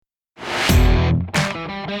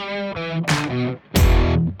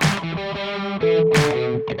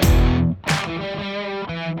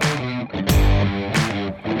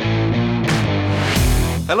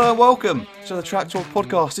Hello and welcome to the Track Talk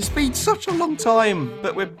podcast. It's been such a long time,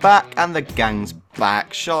 but we're back and the gang's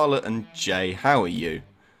back. Charlotte and Jay, how are you?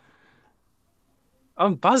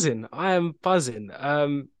 I'm buzzing. I am buzzing.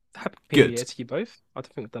 Happy New Good. Year to you both. I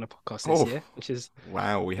don't think we've done a podcast this Oh, year, which is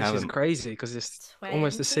wow, we haven't. crazy because it's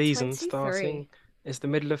almost the season 2023. starting. It's the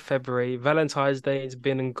middle of February. Valentine's Day has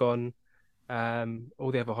been and gone.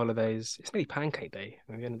 All the other holidays. It's nearly Pancake Day.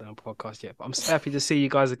 We haven't done a podcast yet, but I'm so happy to see you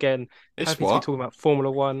guys again. It's Happy to be what? talking about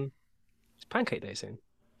Formula One. It's Pancake Day soon.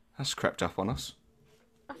 That's crept up on us.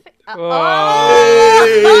 I think, Oh,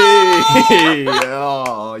 Hey!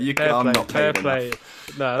 Oh, you fair can, I'm play, not fair paid play.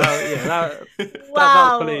 enough. No, that was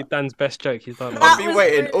Wow. probably Dan's best joke he's done. I've That been was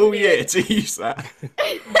waiting all year brilliant. to use that.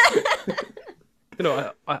 You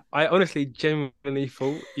know, I honestly genuinely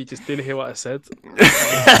thought you just didn't hear what I said.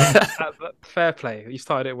 Fair play. You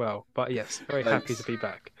started it well. But yes, very happy Thanks. to be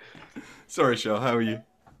back. Sorry, Char, how are you?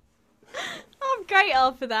 I'm great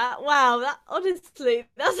after that. Wow,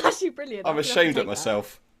 that's actually brilliant. I'm I'll have to ashamed of take that.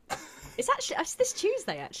 myself. It's this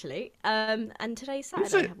Tuesday actually, and today's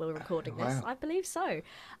Is Saturday. it? We're recording Oh, this. wow. I believe so.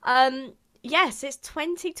 Yes, it's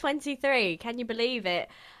 2023. Can you believe it?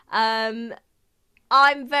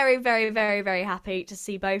 I'm very, very, very, very happy to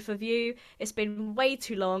see both of you. It's been way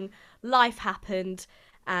too long. Life happened,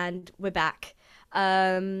 and we're back.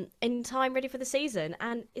 In time, ready for the season.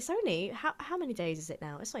 And it's only how many days is it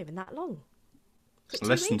now? It's not even that long. Is it 2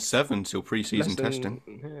 Less than weeks? 7 till pre-season Less than-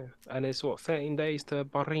 testing. Yeah. And it's 13 days to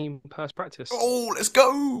Bahrain first practice. Oh, let's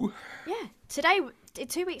go! Yeah, today in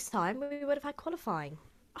 2 weeks' time we would have had qualifying.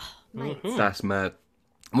 Oh, mate. That's mad.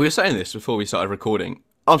 We were saying this before we started recording.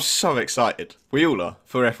 I'm so excited. We all are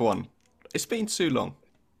for F1. It's been too long.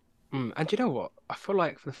 And you know what? I feel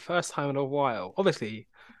like for the first time in a while, obviously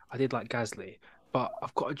I did like Gasly, but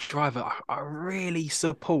I've got a driver I really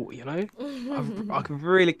support, you know? I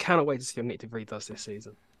really cannot wait to see what Nick DeVries does this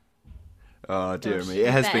season. Oh dear Gosh, me, you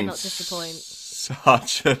it has better been not disappoint.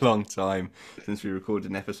 such a long time since we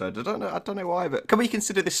recorded an episode. I don't know why, but can we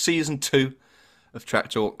consider this season 2 of Track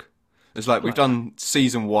Talk? It's like we've done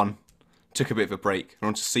season 1, took a bit of a break. We're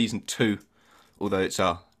on to season 2, although it's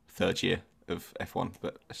our 3rd year of F1.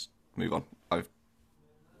 But let's move on.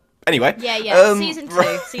 Anyway, Yeah. Season two.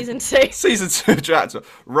 right. Season two. Season 2 of Track Talk.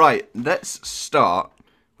 Right, let's start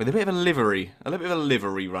with a bit of a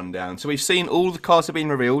livery rundown. So we've seen all the cars have been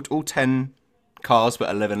revealed, all 10 cars,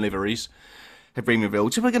 but 11 liveries have been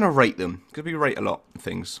revealed. So we're going to rate them, because we rate a lot of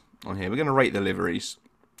things on here. We're going to rate the liveries.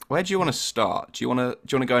 Where do you want to start? Do you want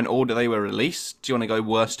to go in order they were released? Do you want to go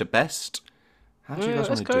worst to best? How do you guys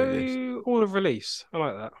Let's want to go do this? all of release. I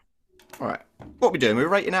like that. All right, what are we doing? We're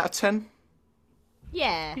rating out of 10?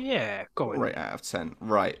 Yeah. Yeah, go on. Rate out of 10.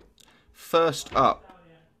 Right. First up,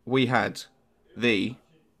 we had the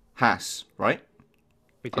Haas, right?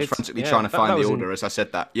 We I was did. frantically Yeah, trying to that find the was order as I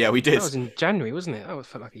said that. Yeah, we did. That was in January, wasn't it? That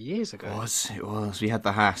felt like years ago. It was. We had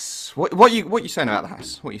the Haas. What you saying about the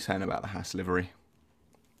Haas? What are you saying about the Haas livery?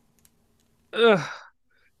 Ugh,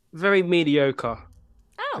 very mediocre.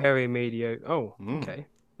 Oh. Very mediocre. Oh, okay.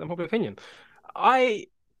 Unpopular opinion. I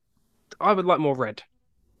would like more red.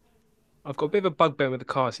 I've got a bit of a bugbear with the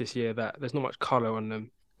cars this year that there's not much colour on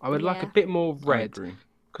them. I would like a Yeah. bit more I red. agree.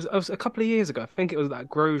 Because it was a couple of years ago, I think it was that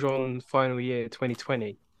Grosjean final year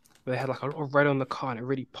 2020, where they had like a lot of red on the car and it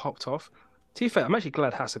really popped off. To be fair, I'm actually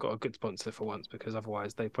glad Haas have got a good sponsor for once because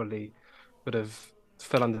otherwise they probably would have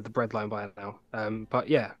fell under the breadline by now. But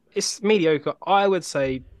yeah, it's mediocre. I would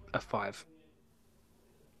say a 5.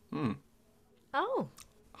 Oh.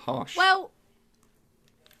 Harsh. Well,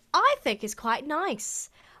 I think it's quite nice.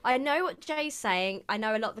 I know what Jay's saying. I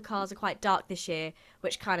know a lot of the cars are quite dark this year,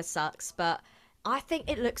 which kind of sucks, but I think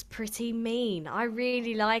it looks pretty mean. I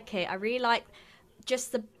really like it. I really like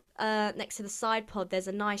just the next to the side pod, there's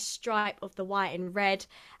a nice stripe of the white and red,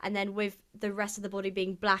 and then with the rest of the body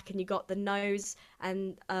being black, and you got the nose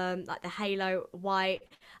and like the halo white,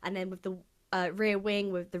 and then with the rear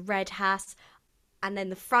wing with the red Haas, and then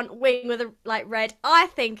the front wing with the like red. I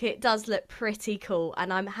think it does look pretty cool,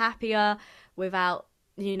 and I'm happier without,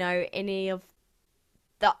 you know, any of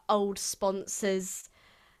the old sponsors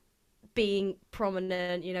being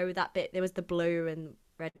prominent. You know, with that bit there was the blue and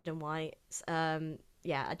red and white.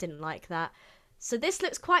 Yeah, I didn't like that. So this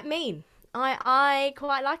looks quite mean. I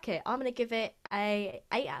quite like it. I'm gonna give it a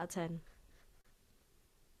 8 out of 10.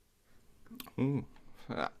 Ooh.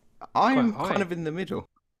 I'm Quite high. kind of in the middle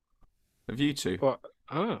of you two. But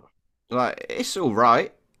oh, Like, it's all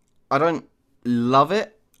right. I don't love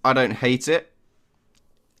it. I don't hate it.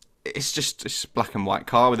 It's a black and white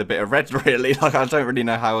car with a bit of red, really. Like, I don't really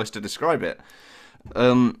know how else to describe it.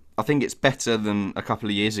 I think it's better than a couple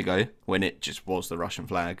of years ago when it just was the Russian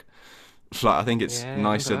flag. Like, I think it's Yeah,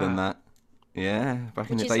 nicer remember than that. that. Yeah,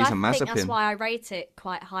 back in Which the is, days I of think that's Mazepin. why I rate it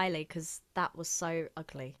quite highly, because that was so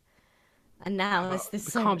ugly. And now But this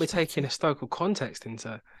we so can't be much taking better. historical context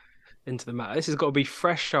into the matter. This has got to be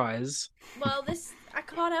fresh eyes. Well, I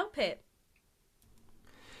can't help it.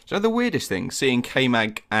 So the weirdest thing, seeing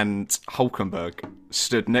K-Mag and Hulkenberg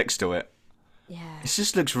stood next to it, Yeah. it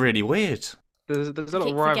just looks really weird. There's a I lot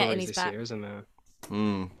of keep forgetting rivalries he's this back. year, isn't there?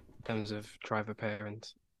 Hmm. In terms of driver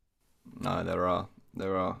pairings. No, there are.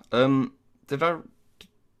 There are. Did I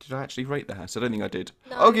actually rate the house? I don't think I did.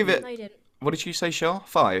 I'll No, give no, it. you didn't. What did you say, Shah?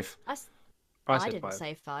 5. I, s- I I said didn't 5.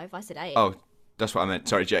 say 5. I said 8. Oh, that's what I meant.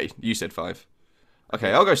 Sorry, Jay. You said 5. Okay,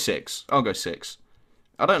 Yeah. I'll go 6. I'll go 6.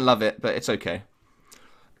 I don't love it, but it's okay.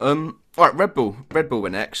 Alright, Red Bull. Red Bull were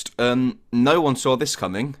next. No one saw this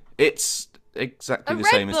coming. It's exactly A the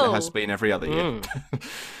Red same as it has Bull! been every other year. Mm.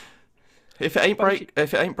 If it ain't But broke,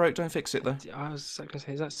 if it ain't broke, don't fix it though. I was going to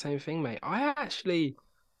say, is that the same thing, mate? I actually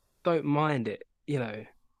don't mind it.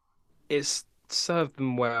 It's served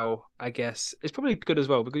them well, I guess. It's probably good as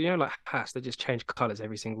well because like Haas, they just change colours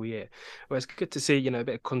every single year. Well, it's good to see, a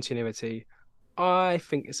bit of continuity. I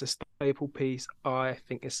think it's a staple piece. I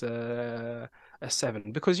think it's a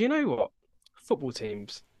 7 because you know what? Football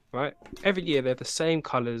teams, right? Every year they're the same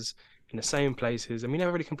colours in the same places, and we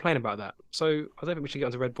never really complain about that. So I don't think we should get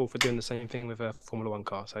onto Red Bull for doing the same thing with a Formula One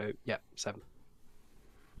car. So yeah, 7.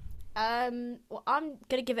 Well, I'm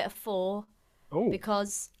gonna give it a 4 Oh,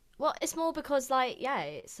 because, well, it's more because, like, yeah,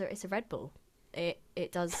 it's a Red Bull.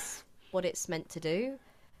 It does what it's meant to do.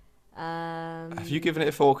 Have you given it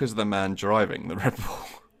a 4 because of the man driving the Red Bull?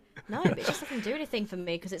 No, but it just doesn't do anything for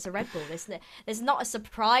me because it's a Red Bull. There's not a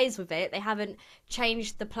surprise with it. They haven't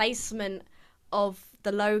changed the placement of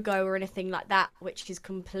the logo or anything like that, which is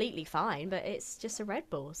completely fine, but it's just a Red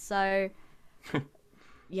Bull. So,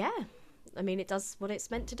 yeah, I mean, it does what it's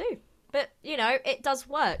meant to do. But, it does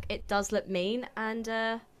work. It does look mean, and,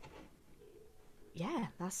 yeah,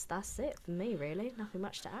 that's it for me, really. Nothing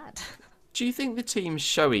much to add. Do you think the teams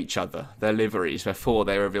show each other their liveries before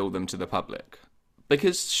they reveal them to the public?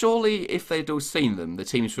 Because surely if they'd all seen them, the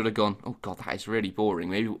teams would have gone, oh god, that is really boring.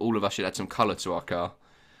 Maybe all of us should add some colour to our car.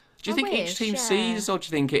 Do you I think each wish, team yeah. sees, or do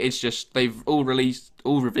you think it is just they've all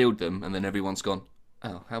revealed them, and then everyone's gone,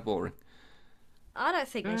 oh, how boring? I don't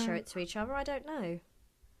think they show it to each other. I don't know.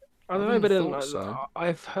 I don't I know, wouldn't but have then thought so.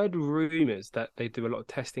 I've heard rumors that they do a lot of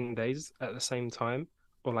testing days at the same time,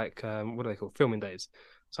 or like what are they called, filming days.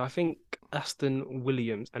 So I think Aston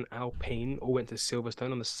Williams and Alpine all went to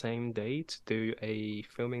Silverstone on the same day to do a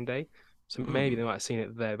filming day. So maybe they might have seen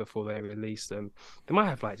it there before they released them. They might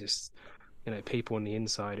have like just people on the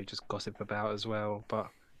inside who just gossip about as well. But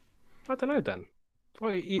I don't know, Dan.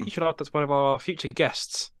 Well, you should ask that's one of our future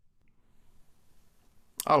guests.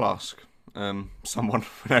 I'll ask someone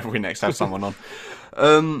whenever we next have someone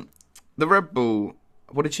on. The Red Bull,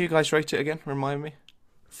 what did you guys rate it again? Remind me.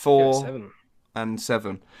 Yeah, 4 7. and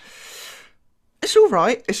 7. It's all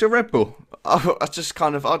right. It's a Red Bull. I just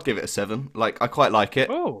I'd give it a 7. Like, I quite like it.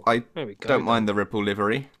 Oh, I there we go. don't mind the Red Bull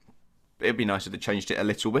livery. It'd be nice if they changed it a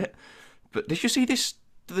little bit. But did you see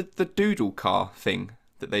the doodle car thing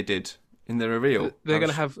that they did in the reveal? They're going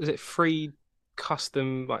to have, is it 3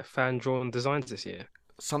 custom like fan drawn designs this year?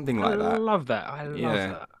 something I like that. love that. I love Yeah.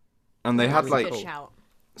 that. And they had That's a like good shout.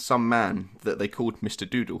 some man that they called Mr.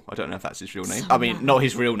 Doodle. I don't know if that's his real name. Some I mean, man. not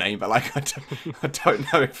his real name, but like I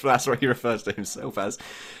don't know if that's what he refers to himself as.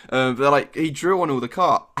 But like he drew on all the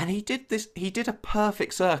car, and he did this. He did a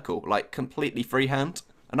perfect circle, like completely freehand,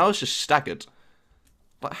 and I was just staggered.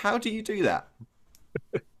 Like, how do you do that?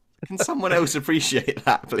 Can someone else appreciate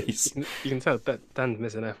that, please? You can tell that Dan's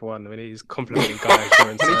missing F1. I mean, he's complimenting guys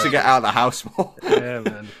doing I need to get out of the house more. Yeah,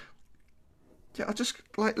 man. Yeah, I just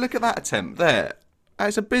like look at that attempt there.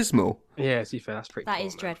 It's abysmal. Yeah, to be fair, that's pretty That cool,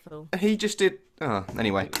 is man. dreadful. He just did. Oh,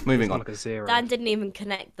 anyway, moving It's on. like a 0. Dan didn't even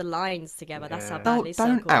connect the lines together. That's how Yeah. badly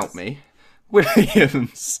Don't circles. out me,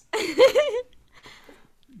 Williams.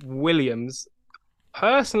 Williams,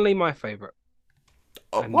 personally, my favourite.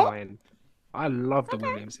 Oh, And what? mine. I love the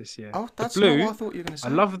Williams this year. Oh, The that's blue, not what I thought you were going to say.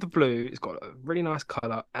 I love the blue. It's got a really nice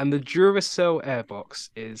colour. And the Duracell airbox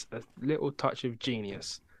is a little touch of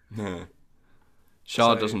genius. No.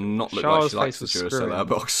 Shah So, does not look Shah's like she likes face the was Duracell screwing.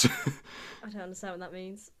 airbox. I don't understand what that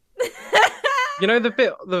means. You know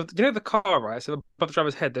the car, right? So above the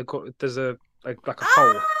driver's head, there's a like a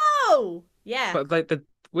hole. Oh! Yeah. But like the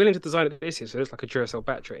Williams have designed it this year, so it's like a Duracell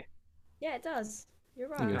battery. Yeah, it does. You're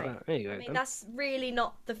There you right. go. There you go. I mean, Dan. that's really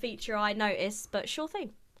not the feature I noticed, but sure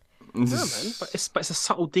thing. No, man, but it's a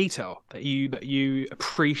subtle detail that you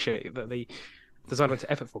appreciate that the designer went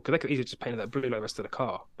to effort for because they could easily just paint that blue like the rest of the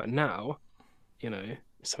car. But now,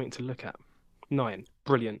 something to look at. 9.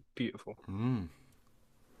 Brilliant. Beautiful. I'm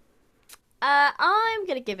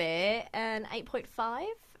gonna give it an 8.5.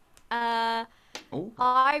 Oh.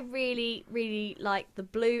 I really, really like the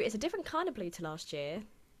blue. It's a different kind of blue to last year.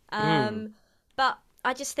 But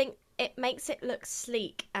I just think it makes it look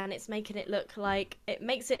sleek, and it's making it look like it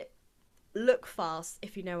makes it look fast,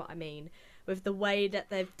 if you know what I mean, with the way that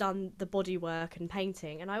they've done the bodywork and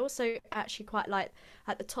painting. And I also actually quite like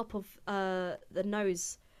at the top of the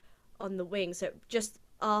nose on the wing, so just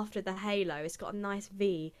after the halo, it's got a nice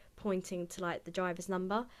V pointing to like the driver's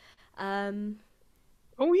number.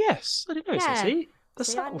 Oh yes, I didn't notice that. Yeah. See the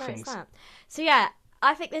See, I subtle noticed things. that. So yeah,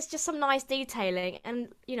 I think there's just some nice detailing, and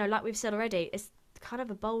like we've said already, it's kind of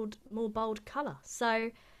a more bold colour.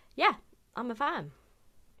 So yeah, I'm a fan.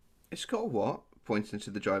 It's got a what? Pointing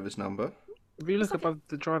to the driver's number. If you look like above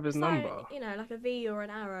the driver's number Like a V or an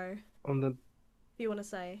arrow, on the if you want to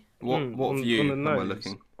say. What view on the am nose, I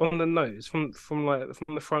looking? on the nose from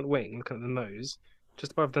the front wing, looking at the nose,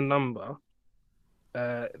 just above the number,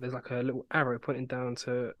 there's like a little arrow pointing down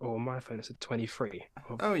to, or my phone it said 23.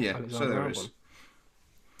 Oh yeah, so there is.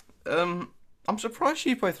 I'm surprised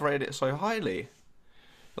you both rated it so highly.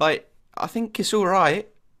 Like, I think it's all right.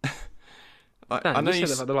 Dan, I know you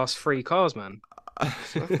said about the last 3 cars, man.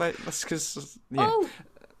 That's because yeah. Oh,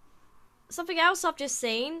 something else I've just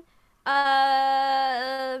seen.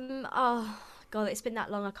 Oh god, it's been that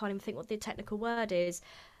long. I can't even think what the technical word is.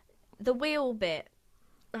 The wheel bit.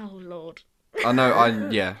 Oh lord. I know.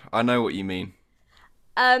 I know what you mean.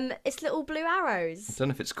 It's little blue arrows. I don't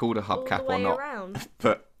know if it's called a all hubcap the way or not, around.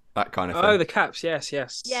 but that kind of thing. Oh, the caps, yes.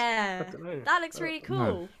 Yeah, I don't know. that looks really cool.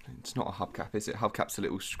 No, it's not a hubcap, is it? Hubcap's a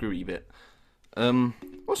little screwy bit.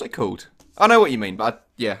 What's it called? I know what you mean, but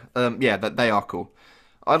that they are cool.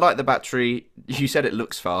 I like the battery. You said it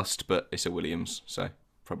looks fast, but it's a Williams, so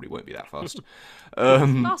probably won't be that fast.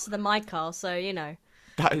 Faster than my car, so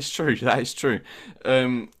That is true.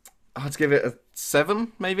 I'd give it a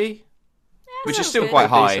 7, maybe, which is still good. quite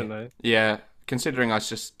high. Decent, though. Yeah, considering I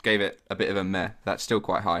just gave it a bit of a meh, that's still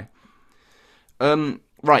quite high.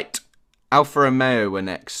 Right, Alfa Romeo were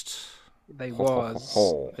next. They was.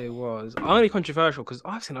 Only controversial because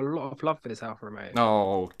I've seen a lot of love for this Alfa Romeo.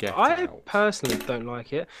 Oh, get I out. personally don't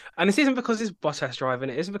like it, and this isn't because it's Bottas driving.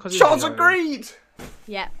 It isn't because it's Charles Leo. agreed.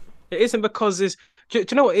 Yeah. It isn't because it's. Do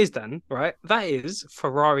you know what it is, Dan? Right, that is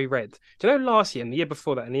Ferrari red. Do you know last year and the year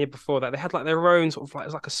before that and the year before that they had like their own sort of like it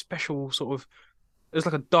was like a special sort of. It was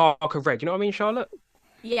like a darker red. You know what I mean, Charlotte?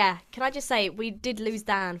 Yeah, can I just say we did lose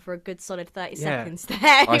Dan for a good solid 30 Yeah. seconds there.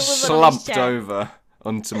 I slumped over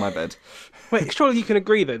onto my bed. Wait, surely you can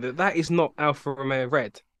agree though that that is not Alfa Romeo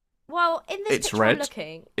red. Well, in this It's picture red. I'm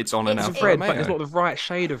looking, It's on an It's Alfa Red, Romeo. but it's not the right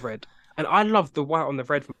shade of red. And I loved the white on the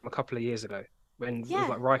red from a couple of years ago when it Yeah. was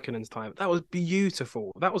like Raikkonen's time. That was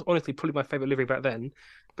beautiful. That was honestly probably my favorite livery back then.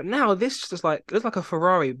 But now this just like it's like a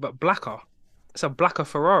Ferrari but blacker. It's a blacker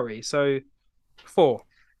Ferrari. So 4.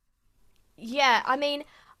 yeah, I mean,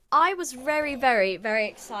 I was very, very, very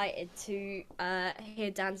excited to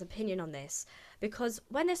hear Dan's opinion on this because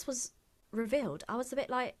when this was revealed, I was a bit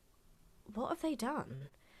like, what have they done?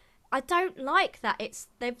 I don't like that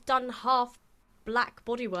they've done half black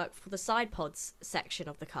bodywork for the side pods section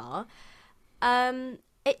of the car.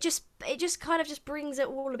 It just kind of just brings it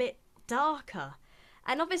all a bit darker.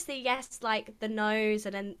 And obviously, yes, like the nose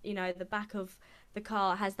and then, the back of the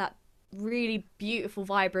car has that really beautiful,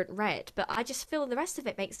 vibrant red. But I just feel the rest of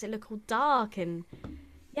it makes it look all dark. And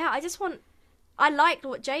yeah, I liked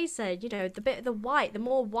what Jay said, the bit of the white, the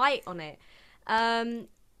more white on it.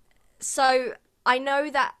 So I know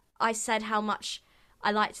that I said how much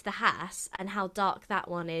I liked the Haas and how dark that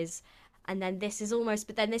one is. And then this is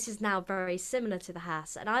now very similar to the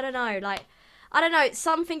Haas. And I don't know,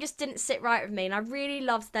 something just didn't sit right with me. And I really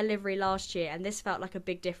loved their livery last year. And this felt like a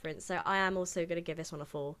big difference. So I am also going to give this one a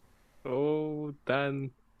 4. Oh,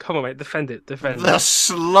 Dan. Come on, mate. Defend it. The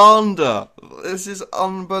slander. This is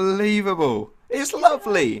unbelievable. It's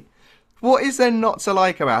lovely. What is there not to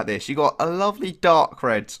like about this? You got a lovely dark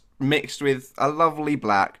red mixed with a lovely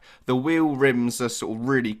black. The wheel rims are sort of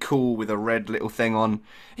really cool with a red little thing on.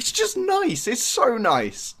 It's just nice. It's so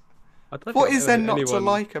nice. What is there not to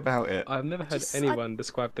like about it? I've never heard anyone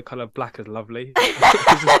describe the colour black as lovely.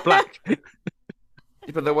 It's just black.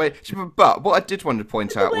 But what I did want to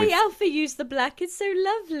point out The way with Alpha used the black is so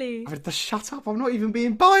lovely. shut up! I'm not even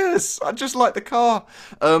being biased. I just like the car.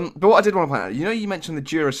 But what I did want to point out, you mentioned the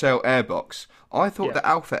Duracell airbox. I thought the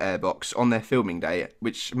Alpha airbox on their filming day,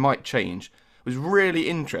 which might change, was really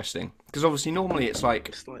interesting because obviously normally it's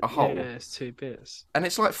like a hole. Yeah, it's 2 bits. And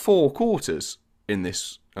it's like 4 quarters in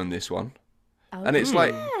this on this one. Oh, And it's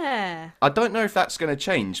like I don't know if that's going to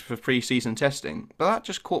change for pre-season testing, but that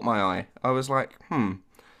just caught my eye. I was like,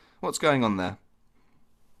 what's going on there?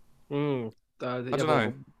 Mm. I don't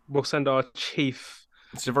know. We'll send our chief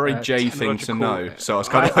It's a very J thing to technological. know, so I was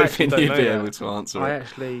kind of I actually hoping don't you'd know be that. able to answer it.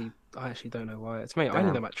 I actually don't know why. It's me. I only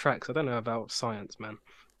know Damn. about tracks. I don't know about science, man.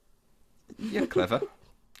 You're clever.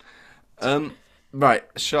 Right,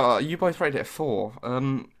 Shah, you both rated it a 4.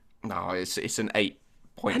 No, it's an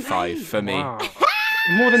 8.5 for me. Wow.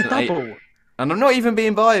 More than It's an 8. double. And I'm not even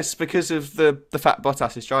being biased because of the fact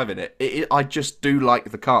Bottas is driving it. I just do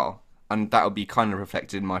like the car, and that'll be kind of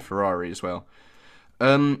reflected in my Ferrari as well.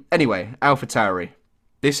 Anyway, AlphaTauri.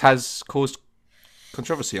 This has caused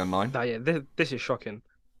controversy online. No, yeah, this is shocking.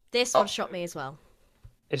 This one shocked me as well.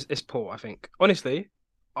 It's poor, I think. Honestly,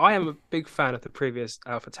 I am a big fan of the previous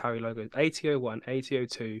AlphaTauri logos. AT01,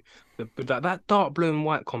 AT02, that dark blue and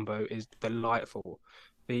white combo is delightful.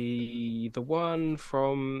 The one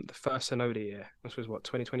from the first Sonoda year, this was what,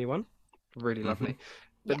 2021? Really lovely.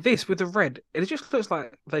 But Yeah. this with the red, it just looks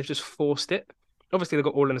like they've just forced it. Obviously, they've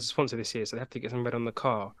got All In as a sponsor this year, so they have to get some red on the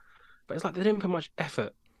car. But it's like they didn't put much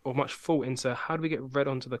effort or much thought into how do we get red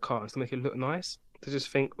onto the car to make it look nice. To just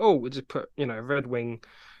think, oh, we'll just put, red wing,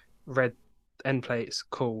 red end plates,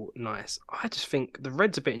 cool, nice. I just think the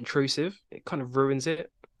red's a bit intrusive. It kind of ruins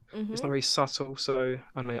it. It's not very subtle. So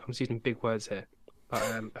I know I'm just using big words here, but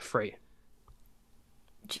a 3.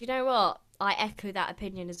 Do you know what? I echo that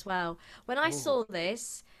opinion as well. When I saw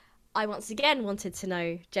this, I once again wanted to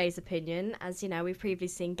know Jay's opinion. As you know, we've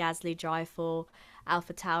previously seen Gasly drive for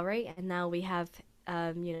AlphaTauri, and now we have,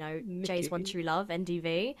 Jay's One True Love,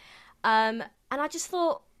 NDV. And I just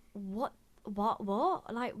thought, what?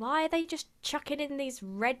 Like, why are they just chucking in these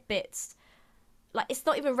red bits? Like, it's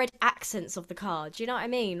not even red accents of the car. Do you know what I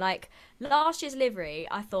mean? Like, last year's livery,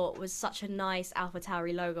 I thought was such a nice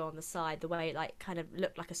AlphaTauri logo on the side, the way it, like, kind of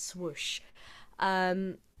looked like a swoosh.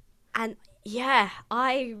 And yeah,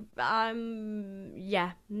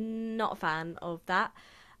 not a fan of that.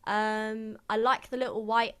 I like the little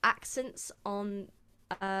white accents on,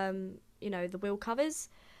 the wheel covers,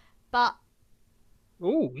 but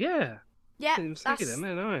Oh yeah, yeah, didn't even see them.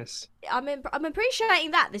 They're nice. I'm appreciating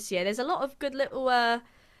that this year. There's a lot of good little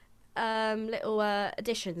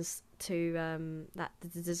additions to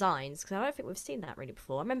the designs, because I don't think we've seen that really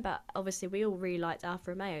before. I remember obviously we all really liked Alfa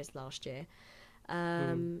Romeos last year.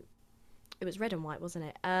 It was red and white, wasn't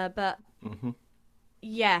it? But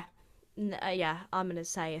yeah, I'm gonna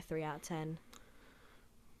say a 3 out of 10.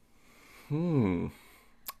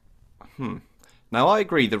 Now, I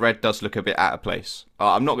agree the red does look a bit out of place.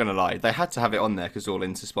 I'm not going to lie. They had to have it on there because All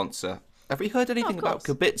In's a sponsor. Have we heard anything about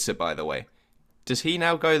Kubica, by the way? Does he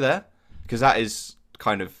now go there? Because that is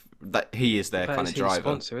kind of... that he is their kind of driver.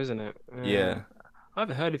 Sponsor, isn't it? Yeah. I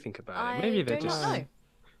haven't heard anything about it.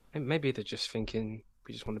 Maybe they're just thinking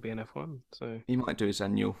we just want to be an F1. So He might do his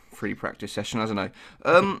annual free practice session, I don't know.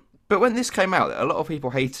 But when this came out, a lot of people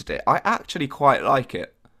hated it. I actually quite like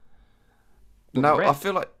it. Now, I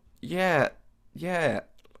feel like... Yeah.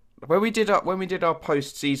 When we did our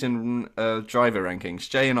post-season driver rankings,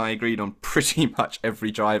 Jay and I agreed on pretty much every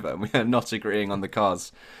driver, and we are not agreeing on the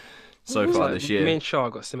cars so far this year. Me and Shah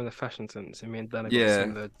got similar fashion sense, and me and Dan got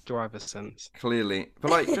similar driver sense. Clearly, but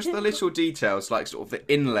like just the little details, like sort of the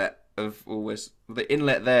inlet there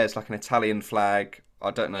is like an Italian flag.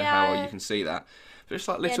 I don't know how you can see that. Just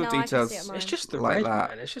like little details. It's just the like red, that.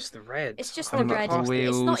 man. It's just the red. It's just the red. the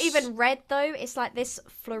It's not wheels. even red though. It's like this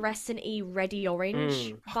fluorescent-y, reddy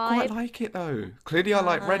orange I vibe. quite like it though. Clearly, I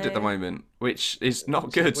like red at the moment, which is not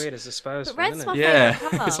It's good. weird as a Spurs But fan, red's isn't my it? Yeah,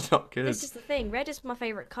 favourite colour. it's not good. This is the thing. Red is my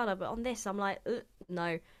favourite colour, but on this, I'm like,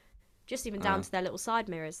 no. Just even down to their little side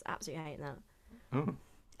mirrors. Absolutely hating that. Oh,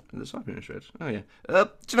 the side mirror's red. Oh yeah. Do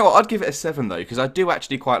you know what? I'd give it a 7 though, because I do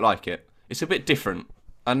actually quite like it. It's a bit different,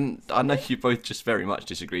 and I know you both just very much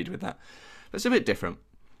disagreed with that. But it's a bit different.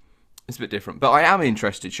 It's a bit different. But I am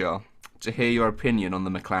interested, Shah, to hear your opinion on the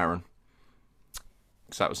McLaren.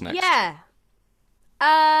 Because that was next. Yeah.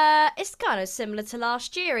 It's kind of similar to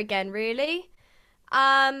last year again, really.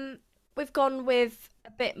 We've gone with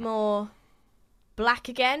a bit more black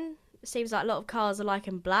again. It seems like a lot of cars are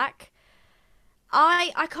liking black.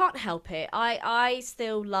 I can't help it. I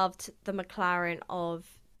still loved the McLaren of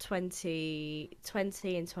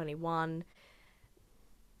 2020 and 21.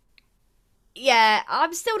 Yeah,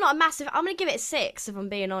 I'm still not a massive... I'm going to give it a 6, if I'm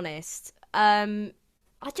being honest. I'm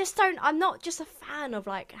not just a fan of,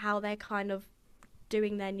 like, how they're kind of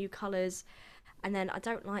doing their new colours. And then I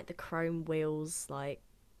don't like the chrome wheels, like...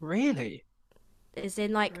 Really? As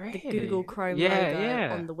in, like, the Really? Google Chrome Yeah, logo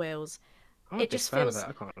yeah. on the wheels. I'm It a big just fan feels... of that.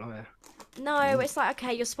 I can't lie. No, it's like,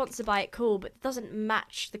 okay, you're sponsored by it, cool, but it doesn't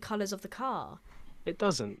match the colours of the car. It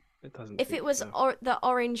doesn't. It doesn't. If it was no. the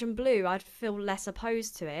orange and blue, I'd feel less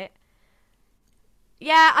opposed to it.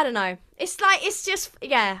 Yeah, I don't know. It's just,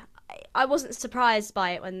 yeah. I wasn't surprised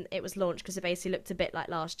by it when it was launched because it basically looked a bit like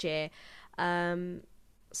last year.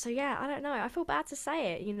 So yeah, I don't know. I feel bad to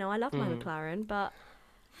say it. You know, I love my McLaren, but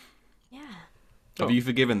yeah. Have you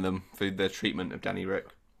forgiven them for their treatment of Danny Rick?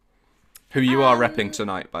 Who you are repping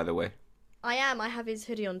tonight, by the way. I am. I have his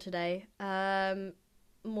hoodie on today.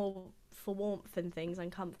 More for warmth and things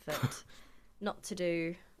and comfort. Not to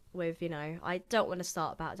do with, you know, I don't want to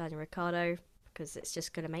start about Daniel Ricciardo because it's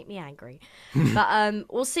just going to make me angry. But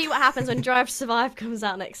we'll see what happens when Drive to Survive comes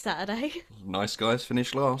out next Saturday. Nice guys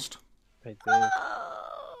finished last. They do.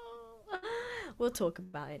 We'll talk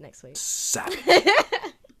about it next week. Savage.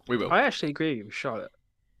 We will. I actually agree with Charlotte,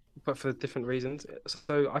 but for different reasons.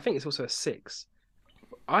 So I think it's also a 6.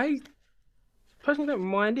 I personally don't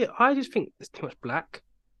mind it. I just think there's too much black.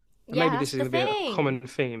 And Yeah, maybe that's this is the a bit thing. of a common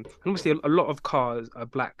theme. And obviously, a lot of cars are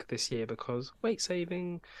black this year because weight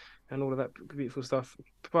saving and all of that beautiful stuff.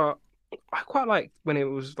 But I quite like when it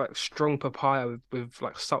was like strong papaya with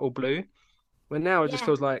like subtle blue. But now it just Yeah.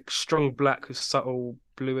 feels like strong black with subtle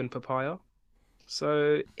blue and papaya.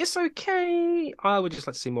 So it's okay. I would just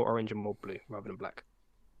like to see more orange and more blue rather than black,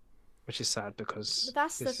 which is sad because But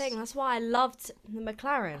that's the thing. That's why I loved the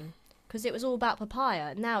McLaren because it was all about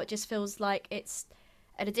papaya. Now it just feels like it's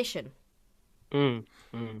an addition. No,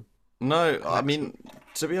 I mean,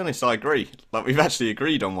 to be honest, I agree. Like, we've actually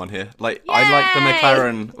agreed on one here. Like, I liked the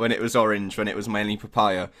McLaren when it was orange, when it was mainly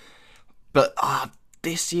papaya. But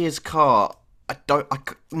this year's car, I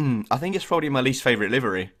think it's probably my least favourite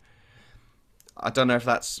livery. I don't know if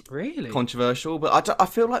that's Really controversial, but I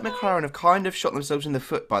feel like McLaren have kind of shot themselves in the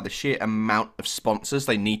foot by the sheer amount of sponsors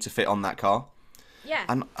they need to fit on that car. Yeah.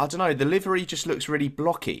 And I don't know, the livery just looks really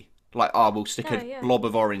blocky. Like, we'll stick a blob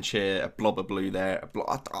of orange here, a blob of blue there.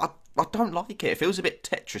 I don't like it. It feels a bit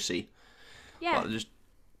Tetrisy. Yeah. Like, just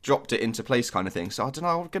dropped it into place kind of thing. So I don't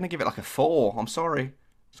know, I'm going to give it like a 4. I'm sorry.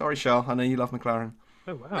 Sorry, Shah. I know you love McLaren.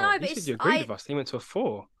 Oh wow! No, You but said you agreed with us. You went to a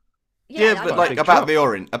 4. Yeah, but I- like big about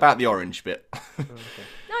drop. the orange bit. Oh, okay.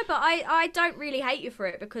 No, but I don't really hate you for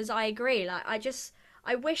it because I agree. Like,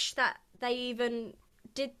 I wish that they even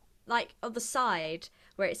did, like, on the side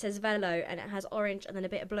where it says Velo and it has orange and then a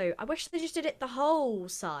bit of blue. I wish they just did it the whole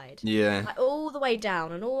side. Yeah. Like, all the way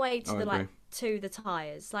down and all the way to I the, like, agree. to the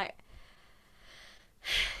tyres. Like,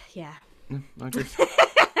 yeah. I agree.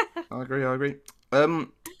 I agree.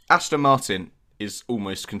 Aston Martin is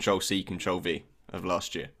almost Control C, Control V of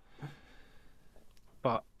last year.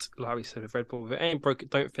 But like we said with Red Bull, if it ain't broke,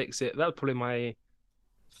 don't fix it. That was probably my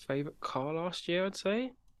favorite car last year, I'd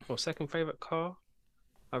say, or second favorite car.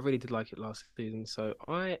 I really did like it last season, so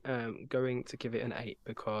I am going to give it an 8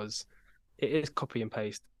 because it is copy and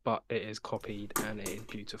paste, but it is copied and it is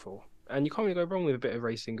beautiful, and you can't really go wrong with a bit of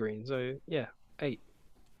racing green. So yeah, 8.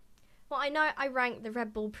 Well, I know I ranked the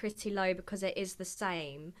Red Bull pretty low because it is the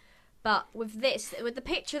same. But with this, with the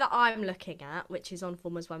picture that I'm looking at, which is on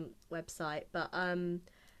Formula's One website, but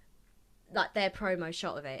like their promo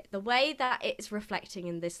shot of it, the way that it's reflecting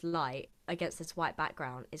in this light against this white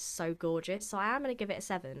background is so gorgeous. So I am going to give it a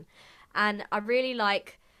 7. And I really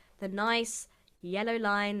like the nice yellow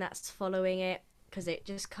line that's following it because it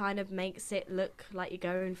just kind of makes it look like you're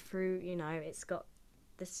going through, you know, it's got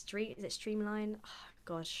the street, is it Streamline? Oh,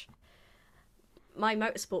 gosh. My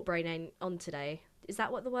motorsport brain ain't on today. Is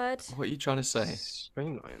that what the word? What are you trying to say?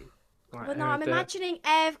 Streamline. Like, Well, no, I'm imagining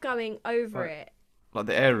air going over Right. it. Like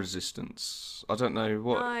the air resistance? I don't know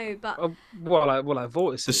what. No, but Well,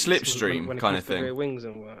 vortices. The slipstream when it kind comes of to thing. rear wings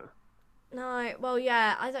and what. no. Well,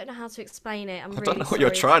 yeah, I don't know how to explain it. I'm I really don't know what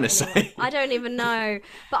you're sorry trying to to anyone. say. I don't even know.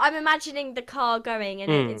 But I'm imagining the car going,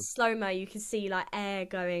 and in slow mo, you can see like air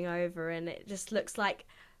going over, and it just looks like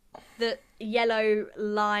the yellow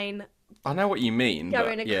line I know what you mean.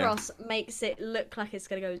 going but, yeah. across makes it look like it's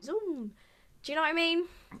gonna go zoom. Do you know what I mean?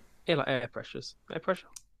 Yeah, like air pressures. Air pressure.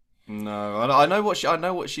 No, I know what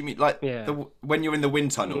she mean. Like Yeah. when you're in the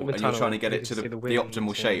wind tunnel Wind and you're tunnel, trying to get you it to can the, see the the wings, optimal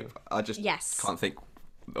yeah. shape. I just Yes. can't think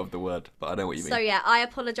of the word, but I know what you mean. So yeah, I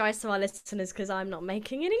apologise to our listeners because I'm not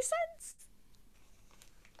making any sense.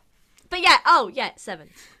 But yeah, 7.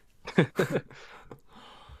 What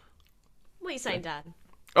are you saying, Dan?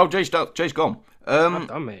 Oh, Jay's gone. I'm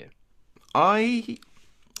done, mate.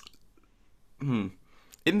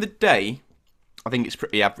 In the day, I think it's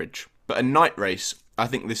pretty average. But a night race, I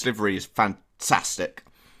think this livery is fantastic.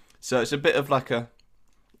 So it's a bit of like a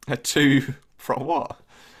 2 from what?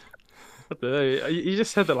 I don't know. You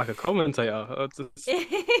just said that like a commentator.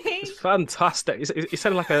 It's fantastic. It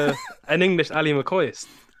sounded like an English Ali McCoist.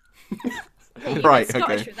 You went Right, Scottish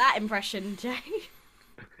okay. with that impression, Jay.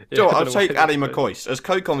 Joe, Yeah, I I'll don't know why take it Ali was good. McCoist. As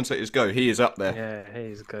co-commentators go, he is up there. Yeah,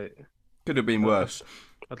 he's good. Could have been worse.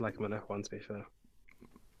 I'd like him on F1 to be fair.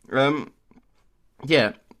 Um,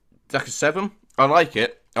 yeah, like a 7. I like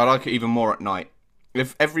it. I like it even more at night.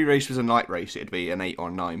 If every race was a night race, it'd be an 8 or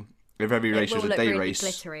 9. If every It race will was a look day really race,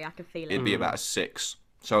 glittery. I can feel it'd it. be about a 6.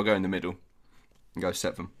 So I'll go in the middle and go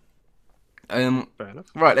 7. Fair enough.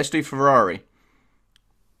 Right, let's do Ferrari.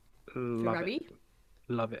 Love it. Ferrari.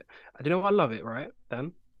 Love it. Do you know why I love it, right,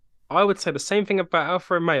 Dan? I would say the same thing about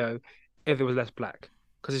Alfa Romeo if it was less black.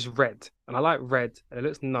 Because it's red. And I like red. And it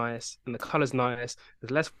looks nice. And the colour's nice.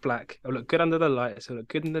 There's less black. It'll look good under the lights. It'll look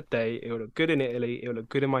good in the day. It'll look good in Italy. It'll look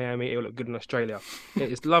good in Miami. It'll look good in Australia.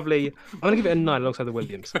 It is lovely. I'm going to give it a 9 alongside the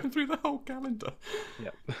Williams. Going through the whole calendar.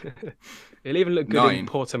 Yeah. It'll even look good 9. in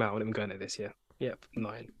Portimao when I'm going there this year. Yep,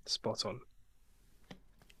 9. Spot on.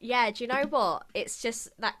 Yeah, do you know what? It's just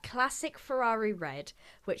that classic Ferrari red,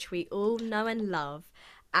 which we all know and love.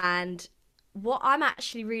 And what I'm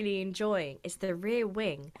actually really enjoying is the rear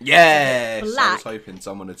wing. Yes! I was Black hoping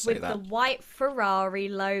someone would say with that. the white Ferrari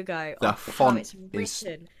logo. The on font how it's is-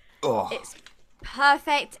 written. Oh, It's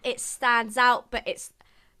perfect. It stands out, but it's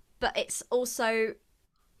also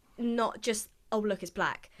not just, oh look, it's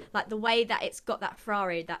black. Like the way that it's got that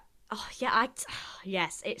Ferrari, that, oh yeah,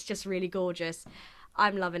 yes, it's just really gorgeous.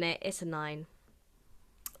 I'm loving it. It's a 9.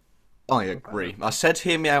 I agree. I said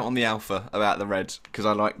hear me out on the Alpha about the red, because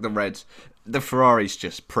I like the red. The Ferrari's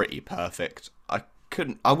just pretty perfect.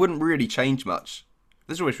 I wouldn't really change much.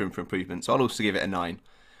 There's always room for improvement, so I'll also give it a 9.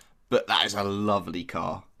 But that is a lovely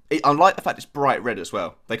car. I like the fact it's bright red as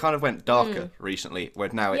well. They kind of went darker recently, where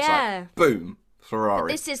now it's Yeah. like, boom,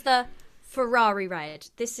 Ferrari. This is the Ferrari red.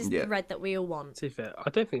 This is Yeah. the red that we all want. To be fair, I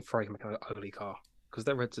don't think Ferrari can make an ugly car. Because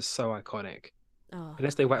their reds are so iconic. Oh,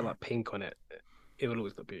 Unless they whack like pink on it, it will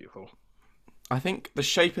always look beautiful. I think the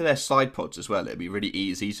shape of their side pods as well, it'd be really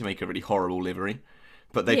easy to make a really horrible livery.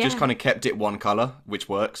 But they've just Yeah. kind of kept it one colour, which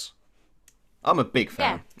works. I'm a big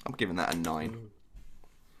fan. Yeah. I'm giving that a 9.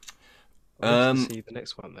 I'd like to see the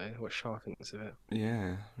next one though. What Shah thinks of it.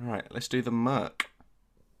 Yeah, right, let's do the Merc.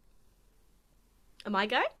 am I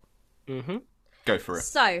going? Mm-hmm. Go for it.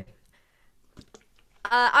 So,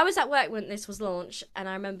 I was at work when this was launched, and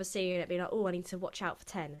I remember seeing it being like, oh, I need to watch out for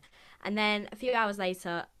 10. And then a few hours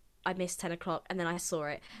later, I missed 10 o'clock, and then I saw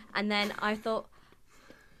it. And then I thought,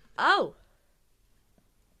 oh,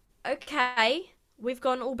 okay, we've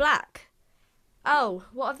gone all black. Oh,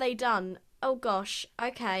 what have they done? Oh, gosh,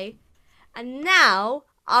 okay. And now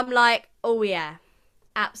I'm like, oh, yeah,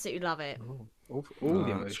 absolutely love it. All the Oh,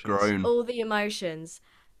 emotions. it's grown. All the emotions.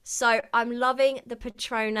 So I'm loving the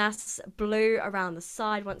Petronas blue around the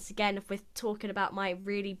side. Once again, if we're talking about my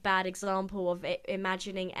really bad example of it,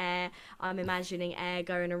 imagining air, I'm imagining air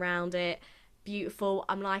going around it. Beautiful.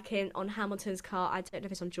 I'm liking on Hamilton's car. I don't know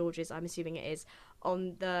if it's on George's. I'm assuming it is.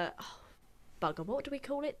 On the bugger, what do we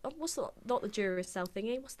call it? What's not the Duracell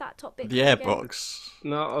thingy? What's that top bit? The called again? airbox.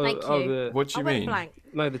 No, Thank you. What do I you went mean? blank.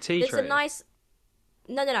 No, the T There's tray. a nice.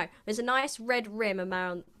 No. There's a nice red rim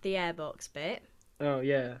around the airbox bit. Oh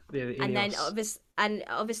yeah, the And then Ineos.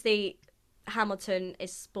 obviously Hamilton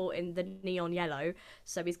is sporting the neon yellow,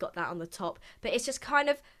 so he's got that on the top. But it's just kind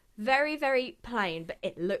of very, very plain, but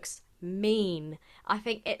it looks mean. I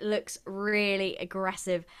think it looks really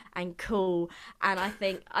aggressive and cool, and I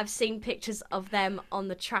think I've seen pictures of them on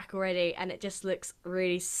the track already, and it just looks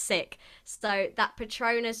really sick. So that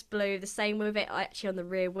Petronas blue, the same with it actually on the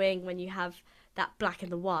rear wing when you have that black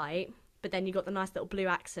and the white, but then you got the nice little blue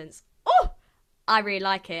accents. Oh, I really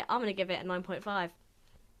like it. I'm gonna give it a 9.5.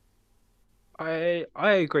 I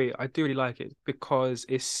agree. I do really like it because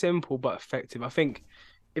it's simple but effective. I think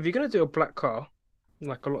if you're gonna do a black car,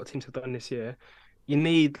 like a lot of teams have done this year, you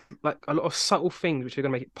need like a lot of subtle things which are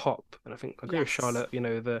gonna make it pop. And I think I agree with Yes. Charlotte. You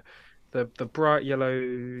know the bright yellow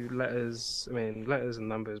letters. I mean letters and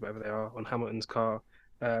numbers, whatever they are, on Hamilton's car.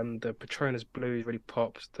 The Petronas blue really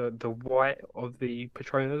pops. The white of the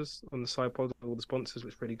Petronas on the side pods of all the sponsors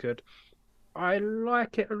looks really good. I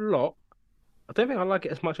like it a lot. I don't think I like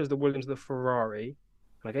it as much as the Williams or the Ferrari.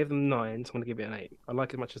 And I gave them 9, so I'm going to give it an 8. I like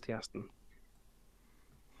it as much as the Aston.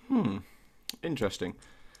 Interesting.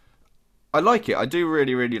 I like it. I do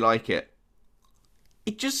really, really like it.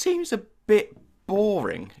 It just seems a bit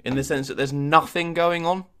boring in the sense that there's nothing going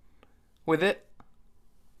on with it.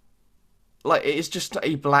 Like, it is just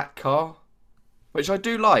a black car, which I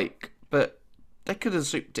do like, but they could have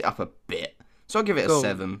souped it up a bit. So I'll give it a Go.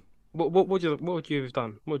 7. what would you have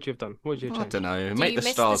done? What would you have done? What would you have I don't changed? know. Do Make you the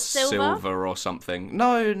miss the stars silver? silver or something.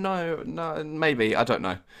 No, no, no. Maybe I don't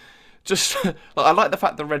know. Just I like the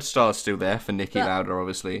fact the red star's still there for Nicky But Lauda,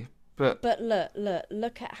 obviously. But but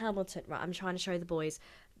look at Hamilton. Right, I'm trying to show the boys.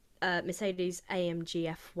 Mercedes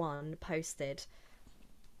AMG F1 posted.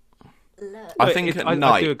 Look, I No, think at I do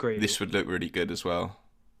night agree. this would look really good as well.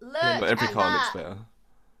 look Yeah. But every at car looks that. better.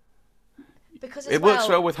 Because as It works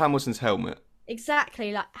well with Hamilton's helmet.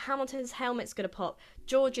 exactly, like Hamilton's helmet's gonna pop.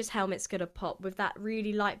 George's helmet's gonna pop with that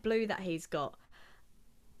really light blue that he's got.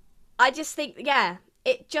 I just think, yeah,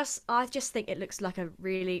 I just think it looks like a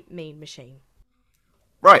really mean machine.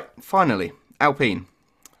 Right, finally, Alpine.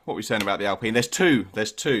 What were we saying about the Alpine? There's two.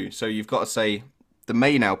 There's two. So you've got to say the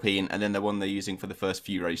main Alpine and then the one they're using for the first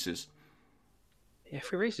few races. Yeah,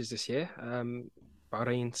 3 races this year.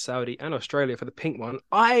 Bahrain, Saudi, and Australia for the pink one.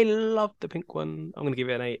 I love the pink one. I'm gonna give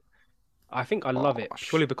it an 8. I think I love it Gosh.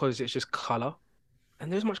 purely because it's just color,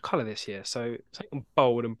 and there's much color this year. So something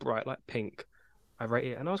bold and bright like pink. I rate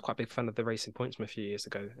it, and I was quite a big fan of the Racing Points from a few years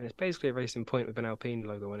ago, and it's basically a Racing Point with an Alpine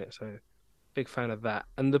logo on it. So big fan of that.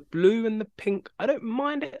 And the blue and the pink, I don't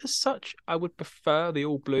mind it as such. I would prefer the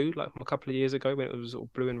all blue, like from a couple of years ago when it was all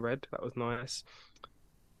blue and red. That was nice.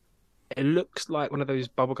 It looks like one of those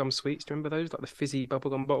bubblegum sweets. Do you remember those? Like the fizzy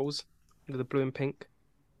bubblegum bottles with the blue and pink.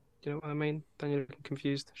 Do you know what I mean? Daniel looking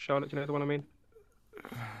confused. Charlotte, do you know the one I mean?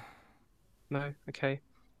 No? Okay.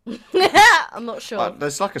 I'm not sure.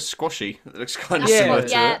 There's like a squashy that looks kind of Yeah. similar to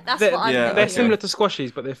Yeah, it. that's They're, what I'm yeah, they're thinking. similar okay. to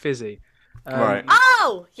squashies, but they're fizzy. Right.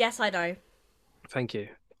 Oh, yes, I know. Thank you.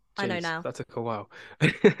 I know Jeez, now. that took a while.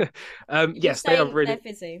 You're Yes, they are saying they're really.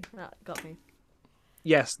 fizzy. That got me.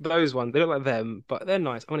 Yes, those ones. They look like them, but they're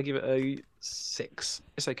nice. I'm gonna give it a 6.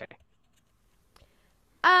 It's okay.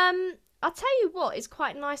 I'll tell you what is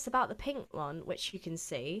quite nice about the pink one, which you can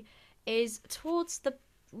see, is towards the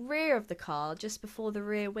rear of the car, just before the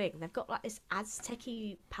rear wing. They've got like this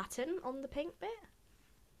Aztec-y pattern on the pink bit.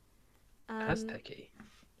 Aztec-y.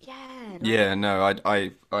 Yeah. Like, Yeah, no,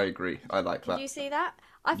 I agree. I like did that. you see that?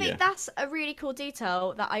 I think Yeah. that's a really cool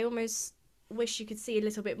detail that I almost wish you could see a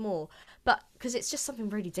little bit more. But because it's just something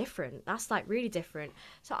really different. That's like really different.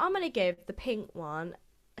 So I'm gonna give the pink one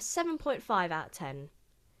a 7.5 out of 10.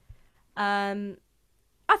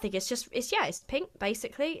 I think it's pink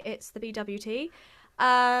basically. It's the BWT.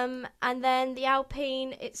 And then the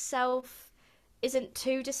Alpine itself isn't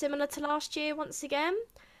too dissimilar to last year once again.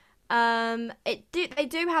 They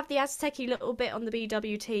do have the Aztec-y little bit on the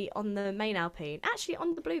BWT on the main Alpine. Actually,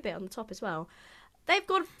 on the blue bit on the top as well. They've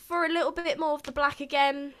gone for a little bit more of the black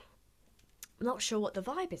again. I'm not sure what the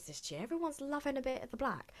vibe is this year. Everyone's loving a bit of the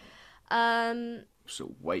black.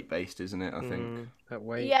 Sort of weight based, isn't it? I think. That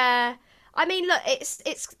way. Yeah. I mean, look,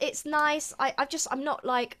 it's nice. I'm not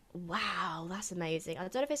like, wow, that's amazing. I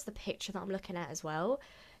don't know if it's the picture that I'm looking at as well.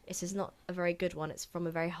 This is not a very good one. It's from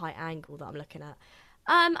a very high angle that I'm looking at.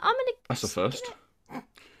 I'm gonna. That's the first.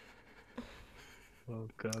 Oh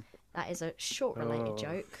god, That is a short related Oh,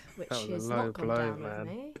 joke, which that was a has low not gone blow, down man. with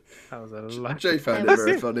me. that was a lot. Jay found There it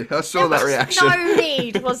very funny. I saw that There was reaction. no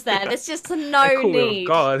need, was there? There's just no Cool, need.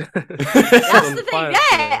 God. That's the thing.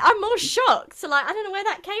 Yeah, I'm more shocked. So like, I don't know where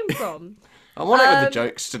that came from. I'm on it with the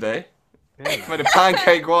jokes today. Made a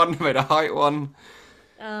pancake one, made a height one.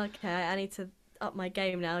 Okay, I need to up my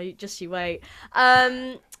game now. You wait.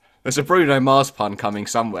 There's a Bruno Mars pun coming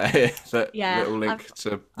somewhere here that Yeah, will link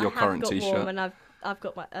to I your have current got warm t-shirt. and I've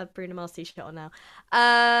got my Bruno Mars t-shirt on now.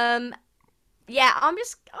 Yeah, I'm gonna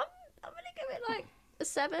give it like a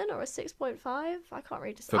 7 or a 6.5. I can't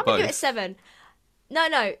really decide. For I'm gonna give it a both? 7.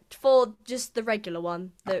 No, for just the regular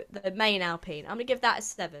one, the main Alpine. I'm gonna give that a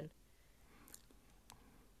 7.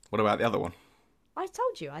 What about the other one? I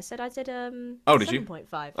told you. I said Oh, did you?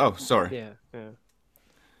 7.5. Oh, sorry. Yeah.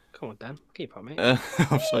 Come on, Dan. Keep up, mate.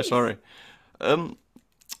 I'm so sorry. Have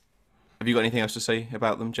you got anything else to say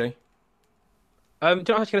about them, Jay? Do you know what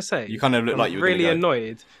I was going to say? You kind of look I'm like you were really gonna go.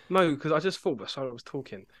 annoyed. No, because I just thought, but Charlotte was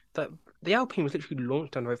talking, that the Alpine was literally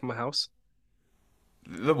launched down the road from my house.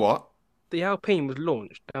 The what? The Alpine was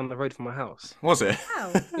launched down the road from my house. Was it?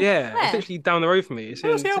 Wow. Yeah, Where? it's literally down the road from me. It's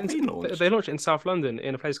Where was the in- Alpine launched? They launched it in South London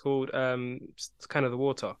in a place called Canada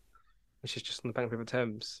Water, which is just on the bank of the River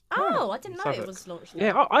Thames. Oh, I didn't know it Southwark. was launched. There.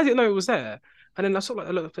 Yeah, I didn't know it was there. And then I saw like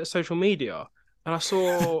a little bit of social media, and I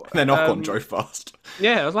saw. Then Ocon drove past.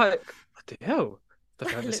 Yeah, I was like, what the hell? I've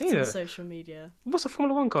I never looked seen on it. social media. What's a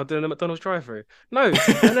Formula One car doing in a McDonald's drive-through? No,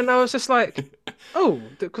 and then I was just like, oh,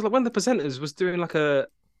 because like one of the presenters was doing like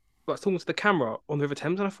talking to the camera on the River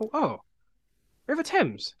Thames, and I thought, oh, River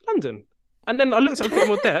Thames, London. And then I looked at a bit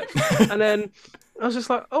more depth, and then I was just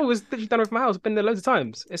like, oh, it's literally down with my house. I've been there loads of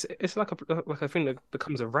times. It's like a thing that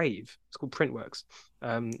becomes a rave. It's called Printworks. No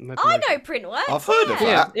I know promotion. I've Printworks. heard of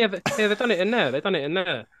Yeah. that. They've done it in there. They've done it in